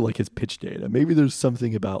haven't looked at his pitch data. Maybe there's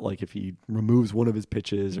something about if he removes one of his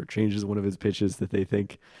pitches or changes one of his pitches that they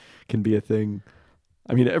think can be a thing.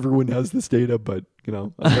 Everyone has this data, but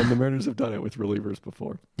the Mariners have done it with relievers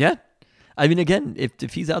before. Yeah. Again,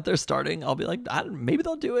 if he's out there starting, I'll be like, maybe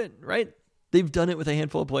they'll do it, right? They've done it with a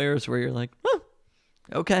handful of players where you're like,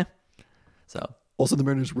 okay. So. Also, the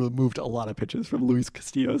Mariners removed a lot of pitches from Luis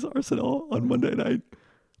Castillo's arsenal on Monday night.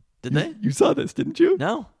 Did they? You saw this, didn't you?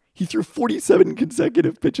 No. He threw 47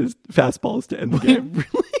 consecutive fastballs to end the game.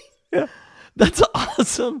 Really? Yeah. That's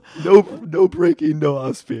awesome. No breaking, no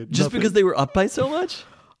off speed. Just because they were up by so much?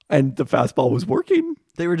 And the fastball was working.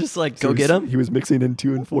 They were just like, go get him? He was mixing in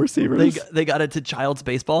 2 and 4 seamers. They got it to Child's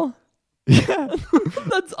baseball? Yeah.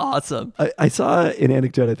 That's awesome. I saw an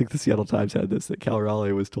anecdote. I think the Seattle Times had this, that Cal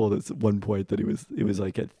Raleigh was told at one point that it was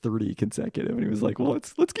like at 30 consecutive, and he was like, "Well,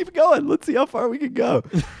 let's keep it going. Let's see how far we can go."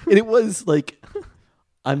 And it was like,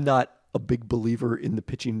 I'm not a big believer in the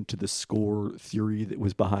pitching to the score theory that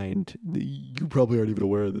was behind. You probably aren't even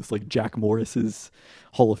aware of this. Like Jack Morris's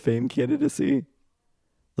Hall of Fame candidacy.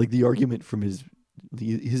 Like the argument from his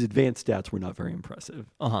advanced stats were not very impressive,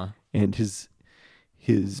 and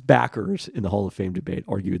his backers in the Hall of Fame debate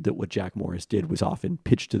argued that what Jack Morris did was often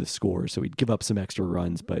pitch to the score, so he'd give up some extra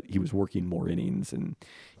runs, but he was working more innings, and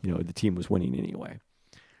the team was winning anyway.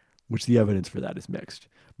 Which the evidence for that is mixed.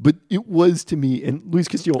 But it was to me, and Luis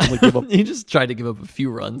Castillo only gave up. He just tried to give up a few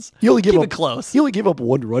runs. He only gave Keep up it close. He only gave up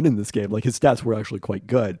one run in this game. Like his stats were actually quite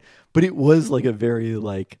good, but it was like a very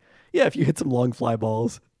if you hit some long fly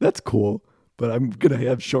balls, that's cool. But I'm gonna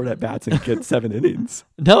have short at bats and get 7 innings.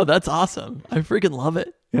 No, that's awesome. I freaking love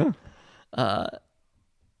it. Yeah.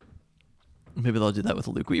 Maybe they'll do that with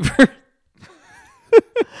Luke Weaver.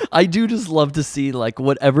 I do just love to see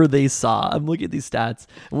whatever they saw. I'm looking at these stats,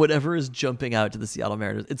 whatever is jumping out to the Seattle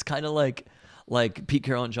Mariners. It's kind of like Pete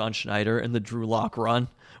Carroll and John Schneider and the Drew Lock run,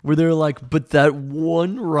 where they're like, but that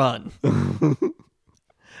one run.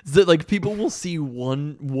 So people will see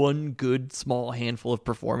one good small handful of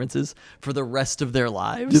performances for the rest of their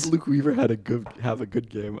lives. Did Luke Weaver have a good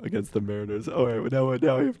game against the Mariners? Oh wait, now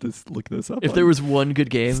I have to look this up. If there was one good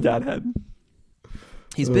game, StatHead.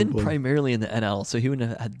 He's been primarily in the NL, so he wouldn't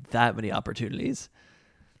have had that many opportunities.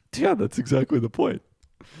 Yeah, that's exactly the point.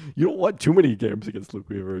 You don't want too many games against Luke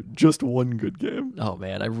Weaver. Just one good game. Oh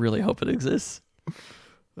man, I really hope it exists.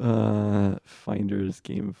 Finders,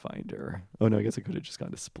 Game Finder. Oh no, I guess I could have just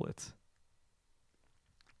gone to splits.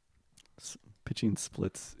 Pitching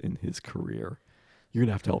splits in his career. You're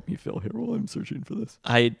gonna have to help me, Phil, here while I'm searching for this.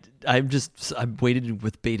 I'm waiting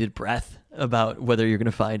with bated breath about whether you're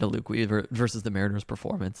gonna find a Luke Weaver versus the Mariners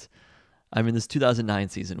performance. I mean, this 2009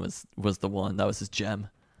 season was the one that was his gem.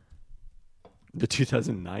 The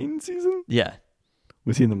 2009 season? Yeah.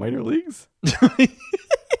 Was he in the minor leagues?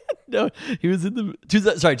 No, he was in the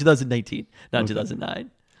 2019, not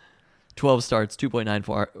 2009. 12 starts,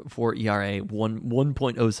 2.94 ERA,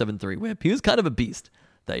 1.073 WHIP. He was kind of a beast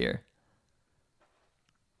that year.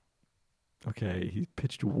 Okay, he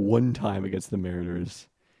pitched one time against the Mariners.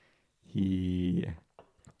 He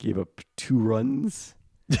gave up 2 runs.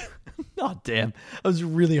 Oh, damn. I was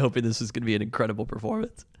really hoping this was going to be an incredible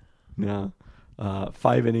performance. No.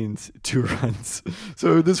 5 innings, 2 runs.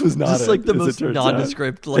 So this was not just the most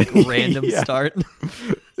nondescript, random start.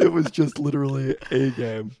 It was just literally a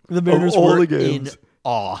game. The Mariners all were the games, in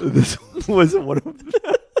awe. This was one of them.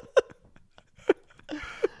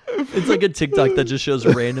 It's like a TikTok that just shows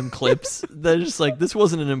random clips. They're just this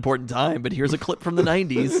wasn't an important time, but here's a clip from the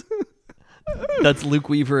 90s. That's Luke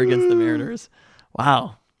Weaver against the Mariners.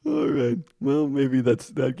 Wow. All right. Well, maybe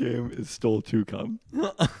that game is still to come.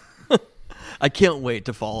 I can't wait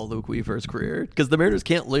to follow Luke Weaver's career because the Mariners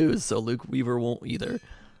can't lose, so Luke Weaver won't either.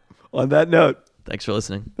 On that note, thanks for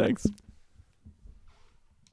listening. Thanks.